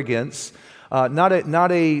an arrogance, not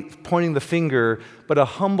a pointing the finger, but a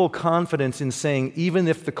humble confidence in saying, even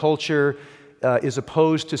if the culture is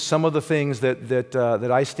opposed to some of the things that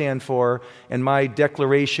I stand for, and my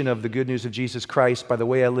declaration of the good news of Jesus Christ by the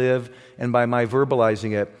way I live and by my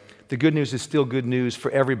verbalizing it, the good news is still good news for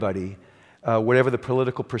everybody, whatever the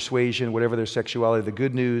political persuasion, whatever their sexuality. The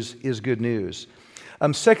good news is good news.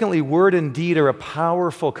 Secondly, word and deed are a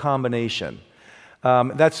powerful combination.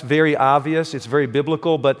 That's very obvious. It's very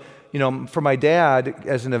biblical. But for my dad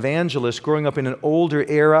as an evangelist, growing up in an older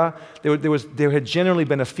era, there had generally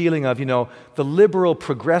been a feeling of the liberal,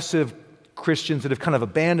 progressive Christians that have kind of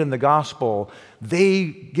abandoned the gospel, they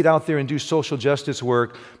get out there and do social justice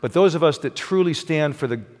work. But those of us that truly stand for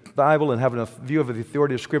the Bible and have a view of the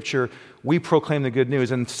authority of Scripture, we proclaim the good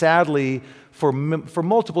news. And sadly, for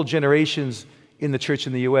multiple generations in the church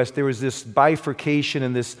in the U.S., there was this bifurcation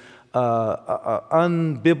and this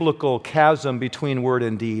unbiblical chasm between word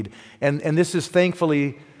and deed. And this is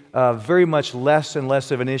thankfully very much less and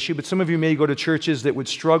less of an issue. But some of you may go to churches that would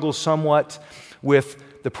struggle somewhat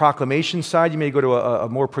with the proclamation side. You may go to a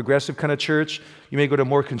more progressive kind of church. You may go to a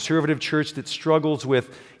more conservative church that struggles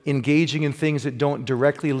with engaging in things that don't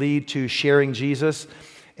directly lead to sharing Jesus.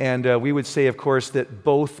 And we would say, of course, that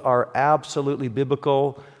both are absolutely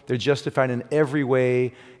biblical. They're justified in every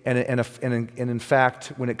way. And in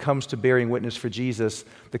fact, when it comes to bearing witness for Jesus,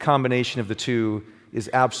 the combination of the two is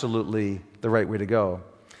absolutely the right way to go.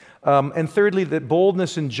 And thirdly, that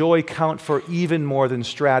boldness and joy count for even more than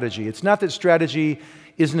strategy. It's not that strategy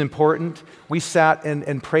isn't important. We sat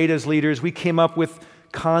and prayed as leaders. We came up with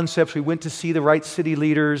concepts. We went to see the right city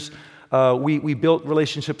leaders. We built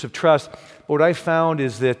relationships of trust. But what I found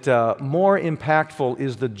is that more impactful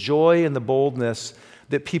is the joy and the boldness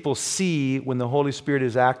that people see when the Holy Spirit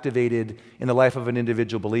is activated in the life of an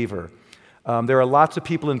individual believer. There are lots of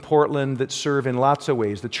people in Portland that serve in lots of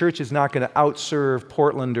ways. The church is not going to outserve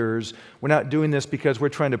Portlanders. We're not doing this because we're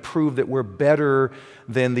trying to prove that we're better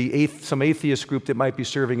than some atheist group that might be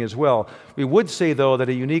serving as well. We would say, though, that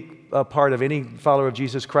a unique part of any follower of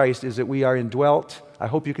Jesus Christ is that we are indwelt, I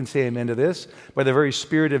hope you can say amen to this, by the very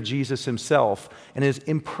Spirit of Jesus himself. And as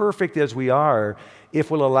imperfect as we are, if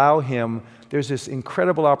we'll allow him, there's this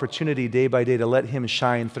incredible opportunity day by day to let him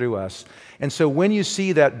shine through us. And so when you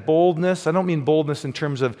see that boldness, I don't mean boldness in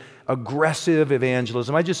terms of aggressive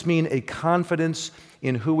evangelism. I just mean a confidence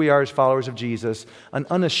in who we are as followers of Jesus, an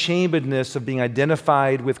unashamedness of being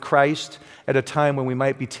identified with Christ at a time when we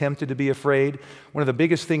might be tempted to be afraid. One of the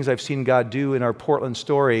biggest things I've seen God do in our Portland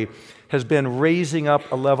story has been raising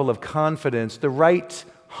up a level of confidence, the right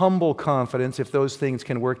humble confidence, if those things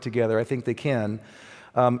can work together. I think they can.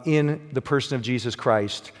 In the person of Jesus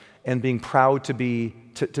Christ, and being proud to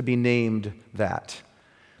be named that.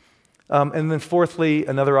 And then fourthly,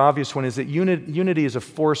 another obvious one is that unity is a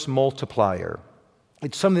force multiplier.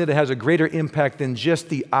 It's something that has a greater impact than just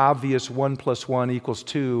the obvious 1 + 1 =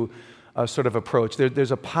 2 sort of approach.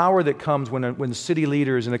 There's a power that comes when city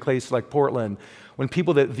leaders in a place like Portland, when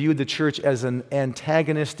people that viewed the church as an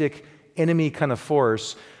antagonistic enemy kind of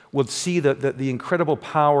force will see the incredible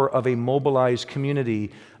power of a mobilized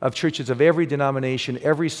community of churches of every denomination,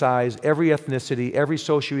 every size, every ethnicity, every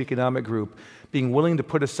socioeconomic group, being willing to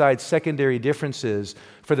put aside secondary differences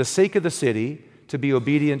for the sake of the city, to be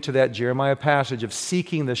obedient to that Jeremiah passage of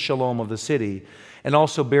seeking the shalom of the city, and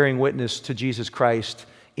also bearing witness to Jesus Christ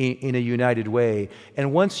in a united way.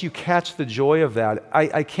 And once you catch the joy of that,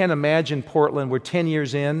 I can't imagine Portland, we're 10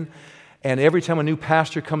 years in, and every time a new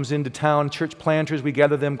pastor comes into town, church planters, we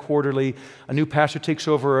gather them quarterly. A new pastor takes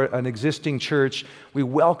over an existing church. We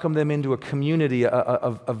welcome them into a community,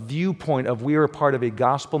 a viewpoint of we are a part of a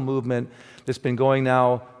gospel movement that's been going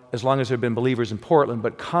now as long as there have been believers in Portland,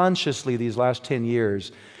 but consciously these last 10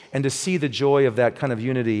 years. And to see the joy of that kind of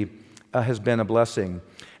unity has been a blessing.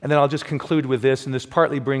 And then I'll just conclude with this, and this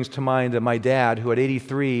partly brings to mind my dad, who at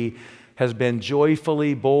 83 has been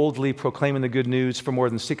joyfully, boldly proclaiming the good news for more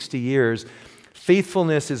than 60 years.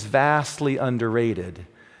 Faithfulness is vastly underrated.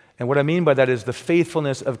 And what I mean by that is the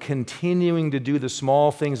faithfulness of continuing to do the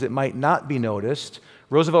small things that might not be noticed.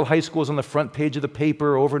 Roosevelt High School is on the front page of the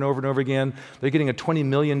paper over and over and over again. They're getting a $20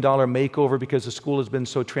 million makeover because the school has been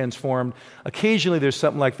so transformed. Occasionally there's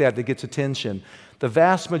something like that gets attention. The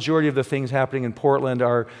vast majority of the things happening in Portland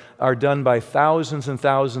are done by thousands and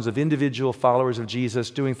thousands of individual followers of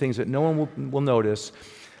Jesus doing things that no one will notice,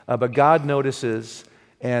 but God notices.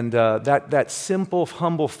 And that simple,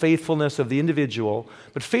 humble faithfulness of the individual,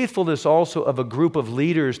 but faithfulness also of a group of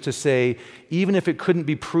leaders to say, even if it couldn't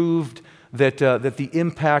be proved that the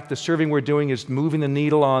impact, the serving we're doing is moving the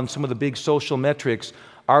needle on some of the big social metrics,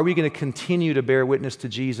 are we going to continue to bear witness to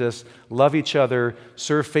Jesus, love each other,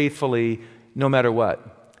 serve faithfully, no matter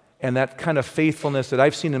what? And that kind of faithfulness that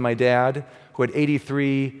I've seen in my dad, who at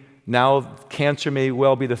 83, now cancer may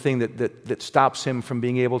well be the thing that stops him from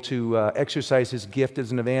being able to exercise his gift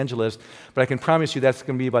as an evangelist, but I can promise you that's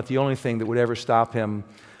going to be about the only thing that would ever stop him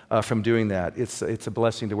from doing that. It's a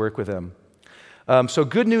blessing to work with him. So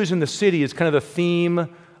good news in the city is kind of the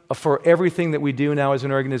theme for everything that we do now as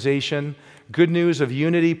an organization. Good news of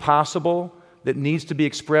unity possible, that needs to be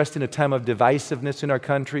expressed in a time of divisiveness in our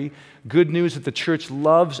country. Good news that the church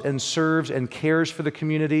loves and serves and cares for the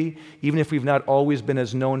community, even if we've not always been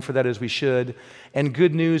as known for that as we should. And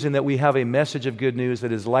good news in that we have a message of good news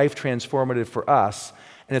that is life transformative for us,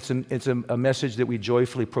 and it's a message that we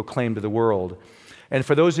joyfully proclaim to the world. And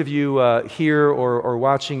for those of you here or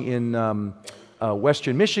watching in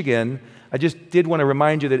Western Michigan, I just did want to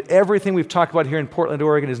remind you that everything we've talked about here in Portland,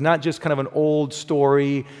 Oregon is not just kind of an old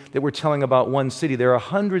story that we're telling about one city. There are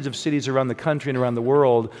hundreds of cities around the country and around the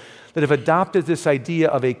world that have adopted this idea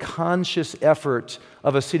of a conscious effort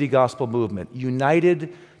of a city gospel movement,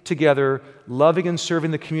 united together, loving and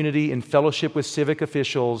serving the community in fellowship with civic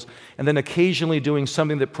officials, and then occasionally doing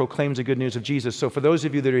something that proclaims the good news of Jesus. So for those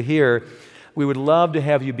of you that are here, we would love to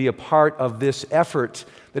have you be a part of this effort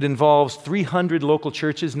that involves 300 local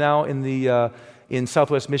churches now in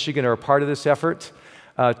Southwest Michigan are a part of this effort.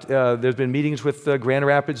 There's been meetings with the Grand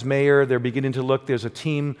Rapids mayor. They're beginning to look. There's a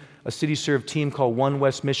team, a city-served team called One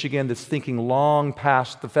West Michigan that's thinking long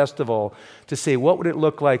past the festival to say, what would it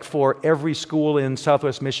look like for every school in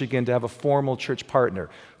Southwest Michigan to have a formal church partner?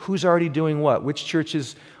 Who's already doing what? Which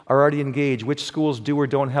churches are already engaged? Which schools do or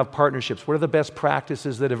don't have partnerships? What are the best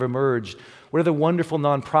practices that have emerged? What are the wonderful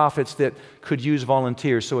nonprofits that could use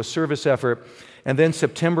volunteers? So a service effort. And then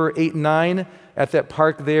September 8 and 9 at that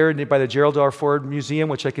park there by the Gerald R. Ford Museum,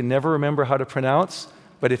 which I can never remember how to pronounce,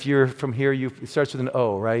 but if you're from here, it starts with an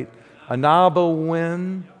O, right?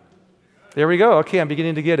 Anabawin. There we go. Okay, I'm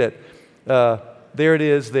beginning to get it. There it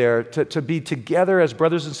is there. To be together as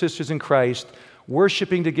brothers and sisters in Christ,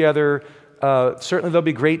 worshiping together. Certainly there'll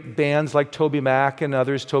be great bands like Toby Mac and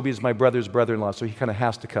others. Toby is my brother's brother-in-law, so he kind of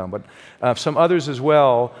has to come, but some others as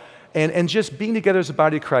well. And just being together as a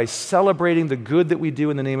body of Christ, celebrating the good that we do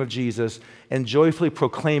in the name of Jesus, and joyfully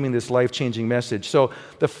proclaiming this life-changing message. So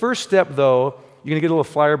the first step, though, you're going to get a little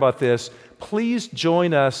flyer about this. Please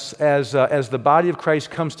join us as the body of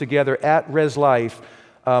Christ comes together at Res Life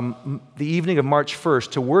the evening of March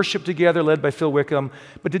 1st to worship together, led by Phil Wickham,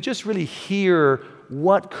 but to just really hear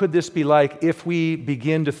what could this be like if we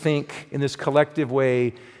begin to think in this collective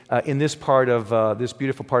way in this part of this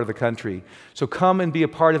beautiful part of the country. So come and be a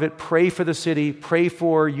part of it. Pray for the city. Pray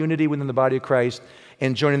for unity within the body of Christ,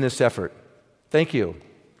 and join in this effort. Thank you.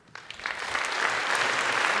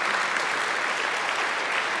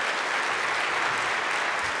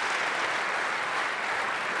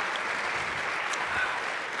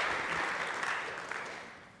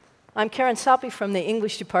 I'm Karen Salpe from the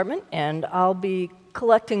English department, and I'll be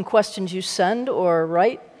collecting questions you send or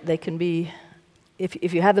write. They can be,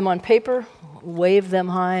 if you have them on paper, wave them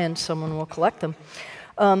high and someone will collect them.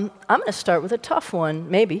 I'm going to start with a tough one,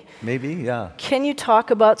 maybe. Maybe, yeah. Can you talk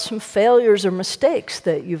about some failures or mistakes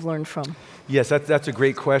that you've learned from? Yes, that's a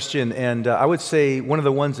great question, and I would say one of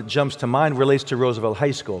the ones that jumps to mind relates to Roosevelt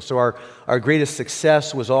High School. So our greatest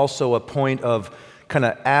success was also a point of kind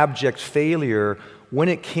of abject failure when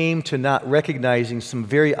it came to not recognizing some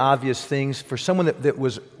very obvious things. For someone that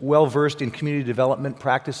was well-versed in community development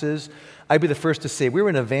practices, I'd be the first to say we were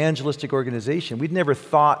an evangelistic organization. We'd never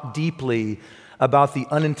thought deeply about the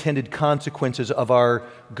unintended consequences of our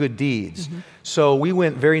good deeds. Mm-hmm. So we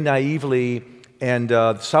went very naively, and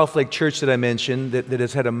South Lake Church that I mentioned, that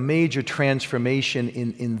has had a major transformation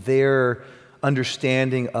in their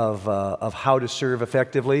understanding of how to serve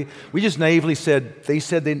effectively. We just naively said,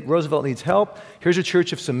 Roosevelt needs help. Here's a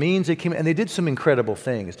church of some means. They came and they did some incredible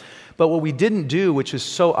things. But what we didn't do, which is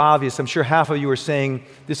so obvious, I'm sure half of you are saying,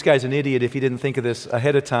 this guy's an idiot if he didn't think of this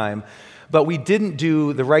ahead of time. But we didn't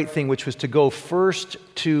do the right thing, which was to go first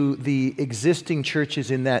to the existing churches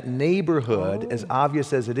in that neighborhood, as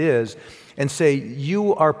obvious as it is, and say,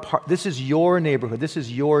 this is your neighborhood, this is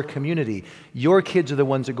your community. Your kids are the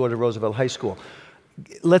ones that go to Roosevelt High School.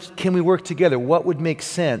 Can we work together? What would make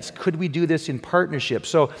sense? Could we do this in partnership?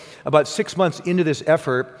 So about 6 months into this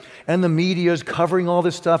effort, and the media is covering all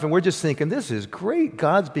this stuff, and we're just thinking, this is great,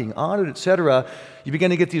 God's being honored, etc. You begin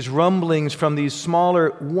to get these rumblings from these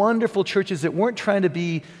smaller, wonderful churches that weren't trying to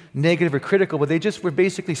be negative or critical, but they just were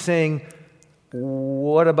basically saying,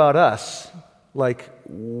 what about us?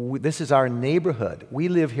 This is our neighborhood. We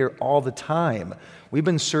live here all the time. We've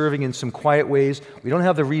been serving in some quiet ways. We don't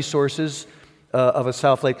have the resources of a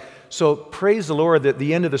South Lake. So praise the Lord that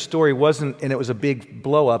the end of the story wasn't, and it was a big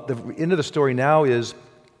blow up. The end of the story now is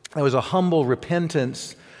it was a humble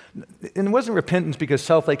repentance. And it wasn't repentance because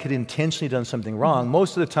South Lake had intentionally done something wrong.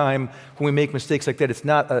 Most of the time when we make mistakes like that,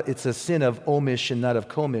 it's a sin of omission, not of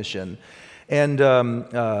commission. And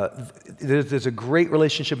there's a great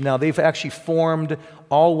relationship now. They've actually formed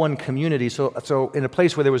all one community. So in a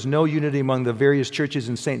place where there was no unity among the various churches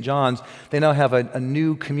in St. John's, they now have a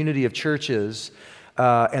new community of churches.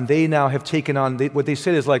 And they now have taken on, what they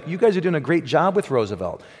said is like, you guys are doing a great job with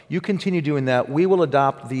Roosevelt. You continue doing that. We will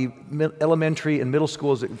adopt the elementary and middle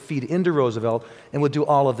schools that feed into Roosevelt, and we'll do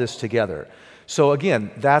all of this together. So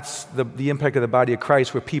again, that's the impact of the body of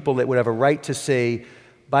Christ, where people that would have a right to say,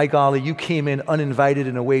 by golly, you came in uninvited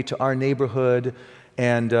in a way to our neighborhood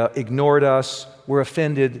and ignored us. We're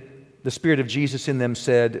offended. The Spirit of Jesus in them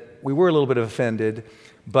said, we were a little bit offended,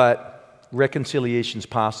 but reconciliation's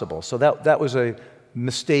possible. So that was a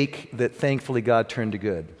mistake that thankfully God turned to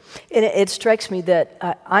good. And it strikes me that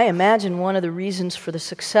I imagine one of the reasons for the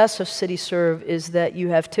success of City Serve is that you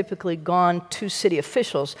have typically gone to city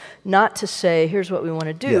officials, not to say, here's what we want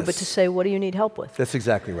to do, Yes. but to say, what do you need help with? That's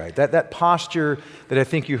exactly right. That posture that I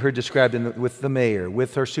think you heard described with the mayor,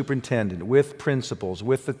 with our superintendent, with principals,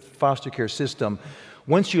 with the foster care system,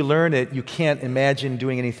 once you learn it, you can't imagine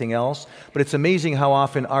doing anything else. But it's amazing how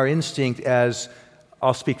often our instinct as,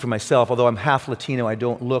 I'll speak for myself, although I'm half Latino, I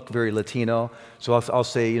don't look very Latino. So I'll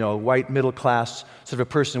say, white, middle class sort of a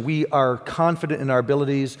person. We are confident in our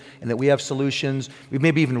abilities and that we have solutions. We've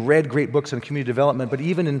maybe even read great books on community development, but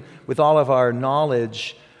even with all of our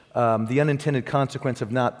knowledge, the unintended consequence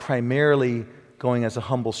of not primarily going as a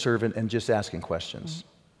humble servant and just asking questions.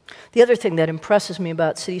 The other thing that impresses me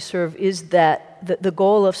about City Serve is that the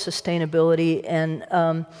goal of sustainability, and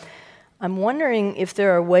I'm wondering if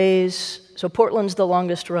there are ways. So Portland's the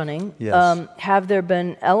longest running. Yes. Have there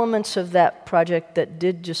been elements of that project that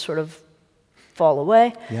did just sort of fall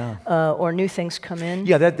away? Yeah. Or new things come in?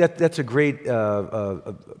 Yeah, that's a great,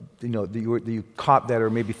 that you caught that or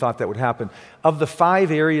maybe thought that would happen. Of the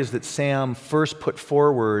 5 areas that Sam first put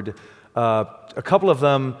forward, a couple of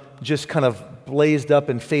them just kind of blazed up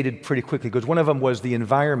and faded pretty quickly, because one of them was the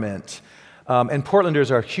environment. And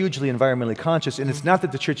Portlanders are hugely environmentally conscious, and it's not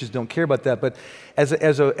that the churches don't care about that, but as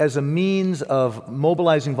a means of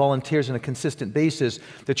mobilizing volunteers on a consistent basis,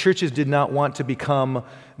 the churches did not want to become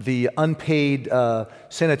the unpaid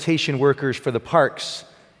sanitation workers for the parks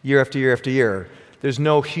year after year after year. There's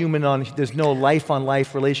no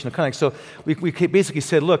life-on-life relational connect. So we basically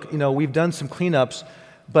said, look, we've done some cleanups,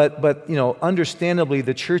 but understandably,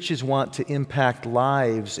 the churches want to impact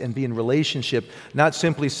lives and be in relationship, not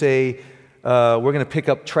simply say, we're going to pick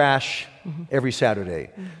up trash every Saturday.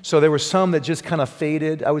 So there were some that just kind of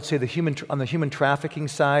faded. I would say on the human trafficking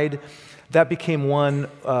side, that became one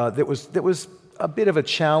that was a bit of a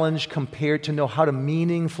challenge compared to know how to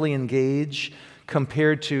meaningfully engage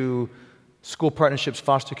compared to school partnerships,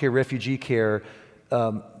 foster care, refugee care,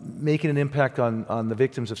 making an impact on the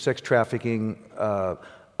victims of sex trafficking.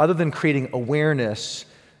 Other than creating awareness,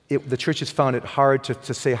 the churches found it hard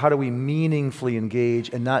to say, how do we meaningfully engage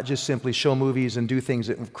and not just simply show movies and do things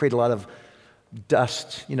that create a lot of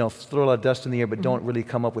dust, throw a lot of dust in the air, but don't really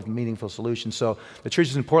come up with meaningful solutions. So the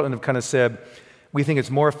churches in Portland have kind of said, we think it's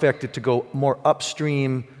more effective to go more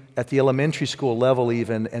upstream at the elementary school level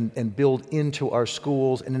even and build into our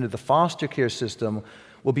schools and into the foster care system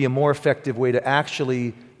will be a more effective way to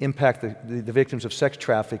actually impact the victims of sex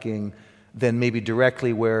trafficking than maybe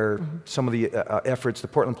directly where some of the efforts, the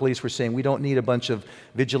Portland police were saying, we don't need a bunch of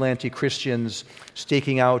vigilante Christians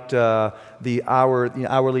staking out the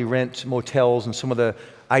hourly rent motels and some of the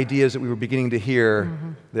ideas that we were beginning to hear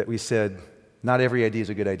that we said, not every idea is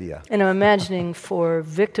a good idea. And I'm imagining for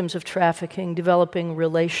victims of trafficking, developing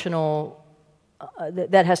relational,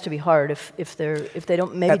 that has to be hard if they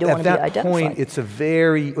don't want to be identified. At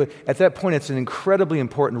that point, it's an incredibly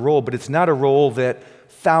important role, but it's not a role that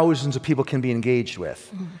thousands of people can be engaged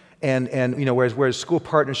with. And whereas school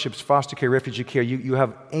partnerships, foster care, refugee care, you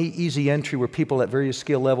have easy entry where people at various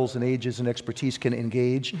skill levels and ages and expertise can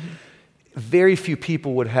engage. Very few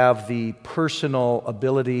people would have the personal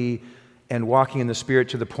ability and walking in the Spirit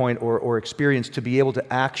to the point or experience to be able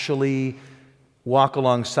to actually walk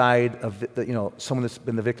alongside of someone that's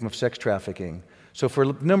been the victim of sex trafficking. So for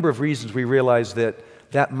a number of reasons, we realized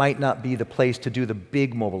that might not be the place to do the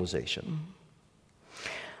big mobilization.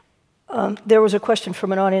 There was a question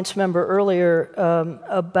from an audience member earlier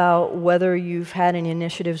about whether you've had any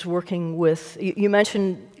initiatives working with, you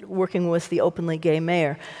mentioned working with the openly gay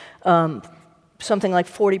mayor. Something like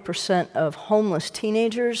 40% of homeless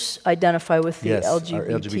teenagers identify with the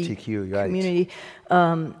LGBTQ community.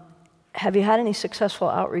 Have you had any successful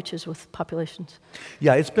outreaches with populations?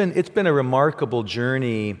 Yeah, it's been a remarkable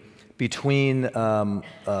journey between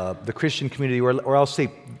the Christian community, or I'll say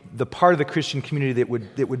the part of the Christian community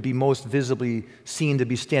that would be most visibly seen to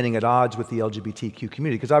be standing at odds with the LGBTQ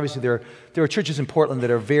community. Because obviously there are churches in Portland that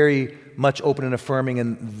are very much open and affirming,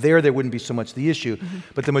 and there wouldn't be so much the issue.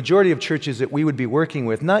 But the majority of churches that we would be working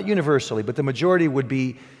with, not universally, but the majority would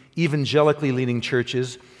be evangelically leaning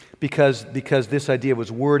churches, because this idea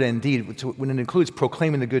was word and deed, when it includes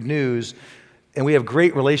proclaiming the good news. And we have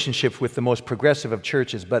great relationships with the most progressive of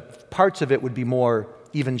churches, but parts of it would be more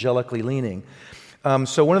evangelically leaning.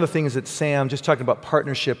 So one of the things that Sam, just talking about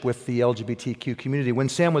partnership with the LGBTQ community, when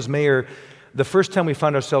Sam was mayor, the first time we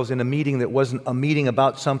found ourselves in a meeting that wasn't a meeting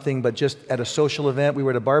about something, but just at a social event, we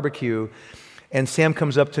were at a barbecue, and Sam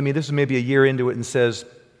comes up to me, this is maybe a year into it, and says,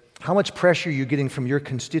 "How much pressure are you getting from your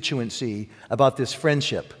constituency about this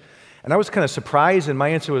friendship?" And I was kind of surprised, and my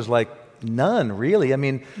answer was like, none, really. I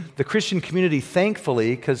mean, the Christian community,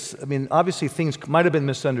 thankfully, because, I mean, obviously things might have been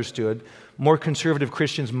misunderstood. More conservative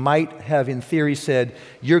Christians might have, in theory, said,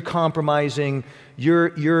 "You're compromising,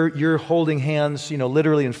 you're holding hands,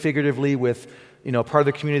 literally and figuratively with, part of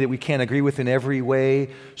the community that we can't agree with in every way,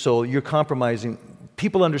 so you're compromising."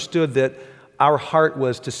 People understood that our heart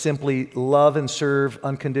was to simply love and serve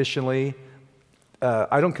unconditionally.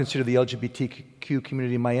 I don't consider the LGBTQ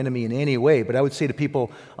community my enemy in any way, but I would say to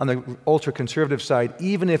people on the ultra-conservative side,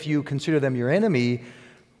 even if you consider them your enemy,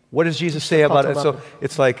 what does Jesus say about it? So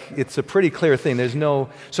it's a pretty clear thing.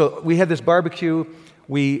 So we had this barbecue.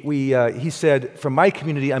 He said, "From my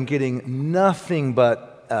community, I'm getting nothing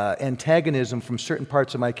but antagonism from certain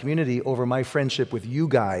parts of my community over my friendship with you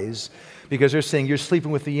guys, because they're saying you're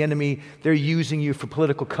sleeping with the enemy, they're using you for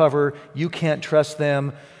political cover, you can't trust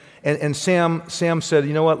them." And Sam said,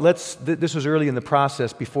 "You know what, this was early in the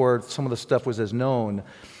process before some of the stuff was as known."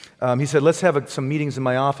 He said, "Let's have some meetings in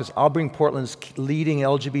my office. I'll bring Portland's leading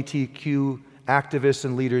LGBTQ activists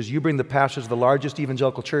and leaders. You bring the pastors of the largest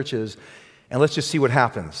evangelical churches, and let's just see what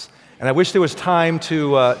happens." And I wish there was time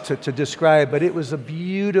to describe, but it was a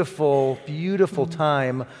beautiful, beautiful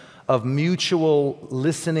time of mutual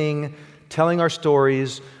listening, telling our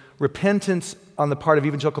stories, repentance on the part of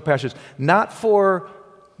evangelical pastors,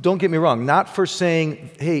 don't get me wrong, not for saying,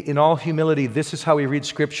 "Hey, in all humility, this is how we read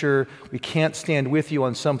Scripture, we can't stand with you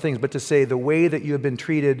on some things," but to say the way that you have been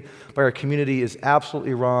treated by our community is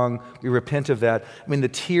absolutely wrong. We repent of that. I mean, the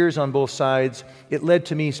tears on both sides, it led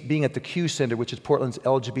to me being at the Q Center, which is Portland's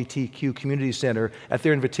LGBTQ community center, at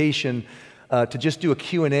their invitation to just do a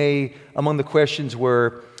Q&A. Among the questions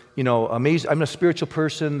were, amazing. I'm a spiritual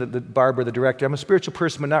person, Barbara, the director. I'm a spiritual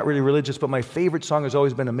person, but not really religious, but my favorite song has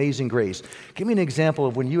always been Amazing Grace. Give me an example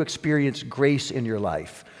of when you experienced grace in your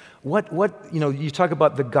life. You talk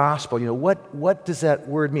about the gospel, what does that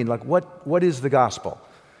word mean? Like, what is the gospel?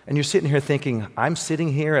 And you're sitting here thinking, I'm sitting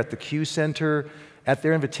here at the Q Center at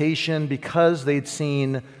their invitation because they'd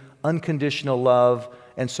seen unconditional love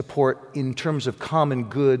and support in terms of common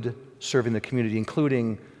good serving the community,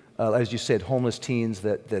 including as you said, homeless teens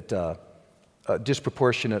that a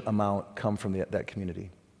disproportionate amount come from that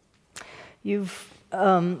community. You've,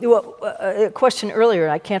 a question earlier,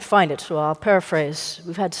 I can't find it, so I'll paraphrase.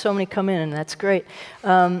 We've had so many come in, and that's great.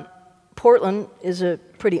 Portland is a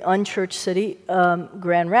pretty unchurched city.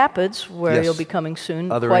 Grand Rapids, where you'll be coming soon,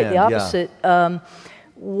 quite the opposite. Yeah.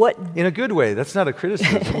 In a good way. That's not a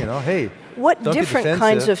criticism, Hey, what different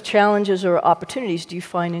kinds of challenges or opportunities do you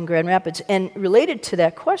find in Grand Rapids? And related to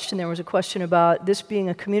that question, there was a question about this being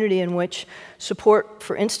a community in which support,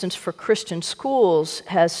 for instance, for Christian schools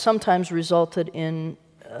has sometimes resulted in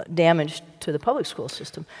damage to the public school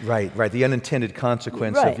system. Right. The unintended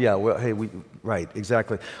consequence of, right,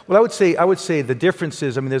 exactly. Well, I would say the difference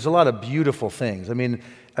is, there's a lot of beautiful things. I mean,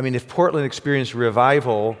 if Portland experienced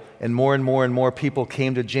revival and more people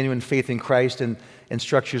came to genuine faith in Christ and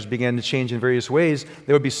structures began to change in various ways,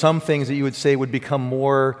 there would be some things that you would say would become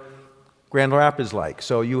more Grand Rapids-like.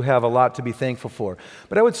 So you have a lot to be thankful for.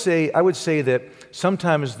 But I would say that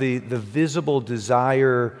sometimes the visible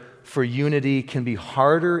desire for unity can be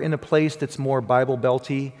harder in a place that's more Bible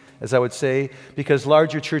belty, as I would say, because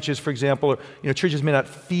larger churches, for example, churches may not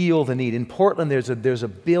feel the need. In Portland, there's a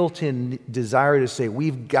built-in desire to say,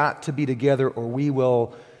 we've got to be together or we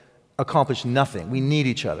will accomplish nothing. We need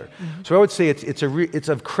each other. Mm-hmm. So I would say it's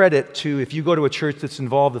of credit to, if you go to a church that's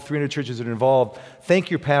involved, the 300 churches that are involved, thank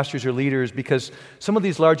your pastors or leaders, because some of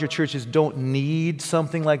these larger churches don't need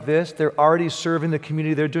something like this. They're already serving the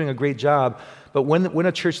community. They're doing a great job. But when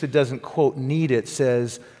a church that doesn't, quote, need it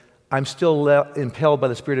says, I'm still impelled by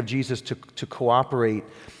the Spirit of Jesus to cooperate.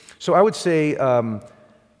 So I would say,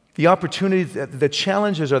 The opportunities, the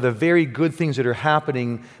challenges are the very good things that are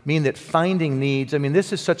happening, mean that finding needs, I mean,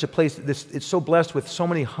 this is such a place, it's so blessed with so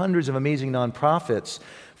many hundreds of amazing nonprofits.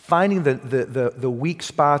 Finding the weak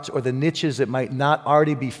spots or the niches that might not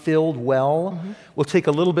already be filled well will take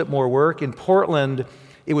a little bit more work. In Portland,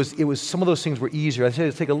 it was some of those things were easier. I say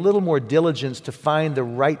it take a little more diligence to find the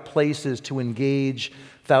right places to engage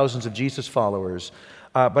thousands of Jesus followers.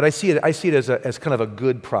 But I see it as kind of a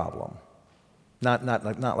good problem, not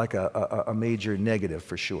like a major negative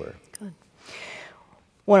for sure. Good.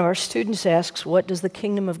 One of our students asks, what does the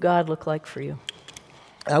kingdom of God look like for you?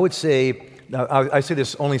 I would say, now I say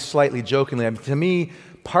this only slightly jokingly, to me,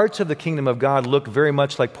 parts of the kingdom of God look very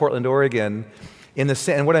much like Portland, Oregon,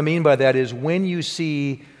 and what I mean by that is when you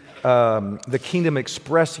see the kingdom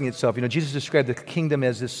expressing itself, Jesus described the kingdom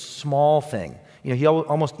as this small thing. He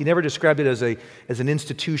never described it as an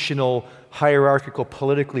institutional, hierarchical,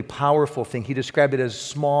 politically powerful thing. He described it as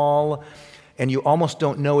small, and you almost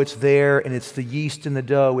don't know it's there, and it's the yeast in the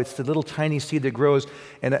dough. It's the little tiny seed that grows.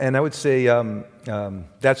 And I would say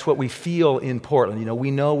that's what we feel in Portland.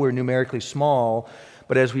 We know we're numerically small,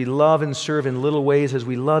 but as we love and serve in little ways, as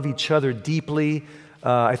we love each other deeply,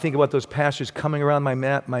 I think about those pastors coming around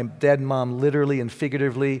my dad and mom literally and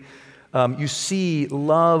figuratively. You see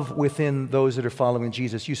love within those that are following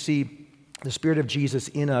Jesus. You see the Spirit of Jesus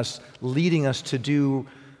in us, leading us to do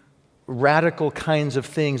radical kinds of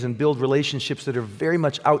things and build relationships that are very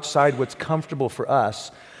much outside what's comfortable for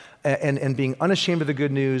us, and being unashamed of the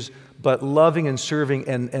good news, but loving and serving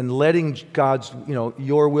and letting God's,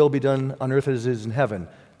 your will be done on earth as it is in heaven.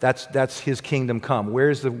 That's His kingdom come.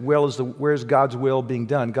 Where's God's will being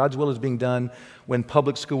done? God's will is being done when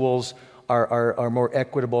public schools are more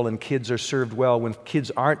equitable and kids are served well, when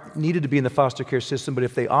kids aren't needed to be in the foster care system, but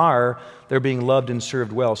if they are, they're being loved and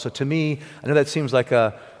served well. So to me, I know that seems like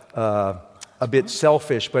a bit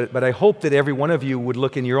selfish, but I hope that every one of you would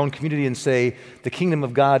look in your own community and say, the kingdom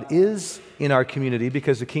of God is in our community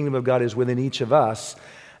because the kingdom of God is within each of us.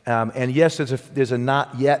 And yes, there's a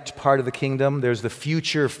not yet part of the kingdom. There's the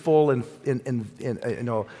future full and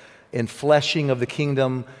fleshing of the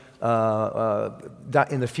kingdom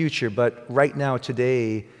in the future. But right now,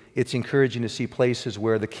 today, it's encouraging to see places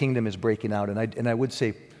where the kingdom is breaking out. And I would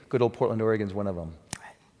say good old Portland, Oregon is one of them.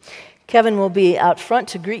 Kevin will be out front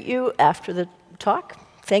to greet you after the talk.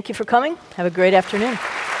 Thank you for coming. Have a great afternoon.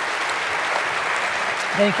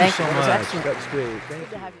 Thank you so much. That was excellent. That's great. Thank you. Good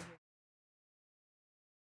to have you.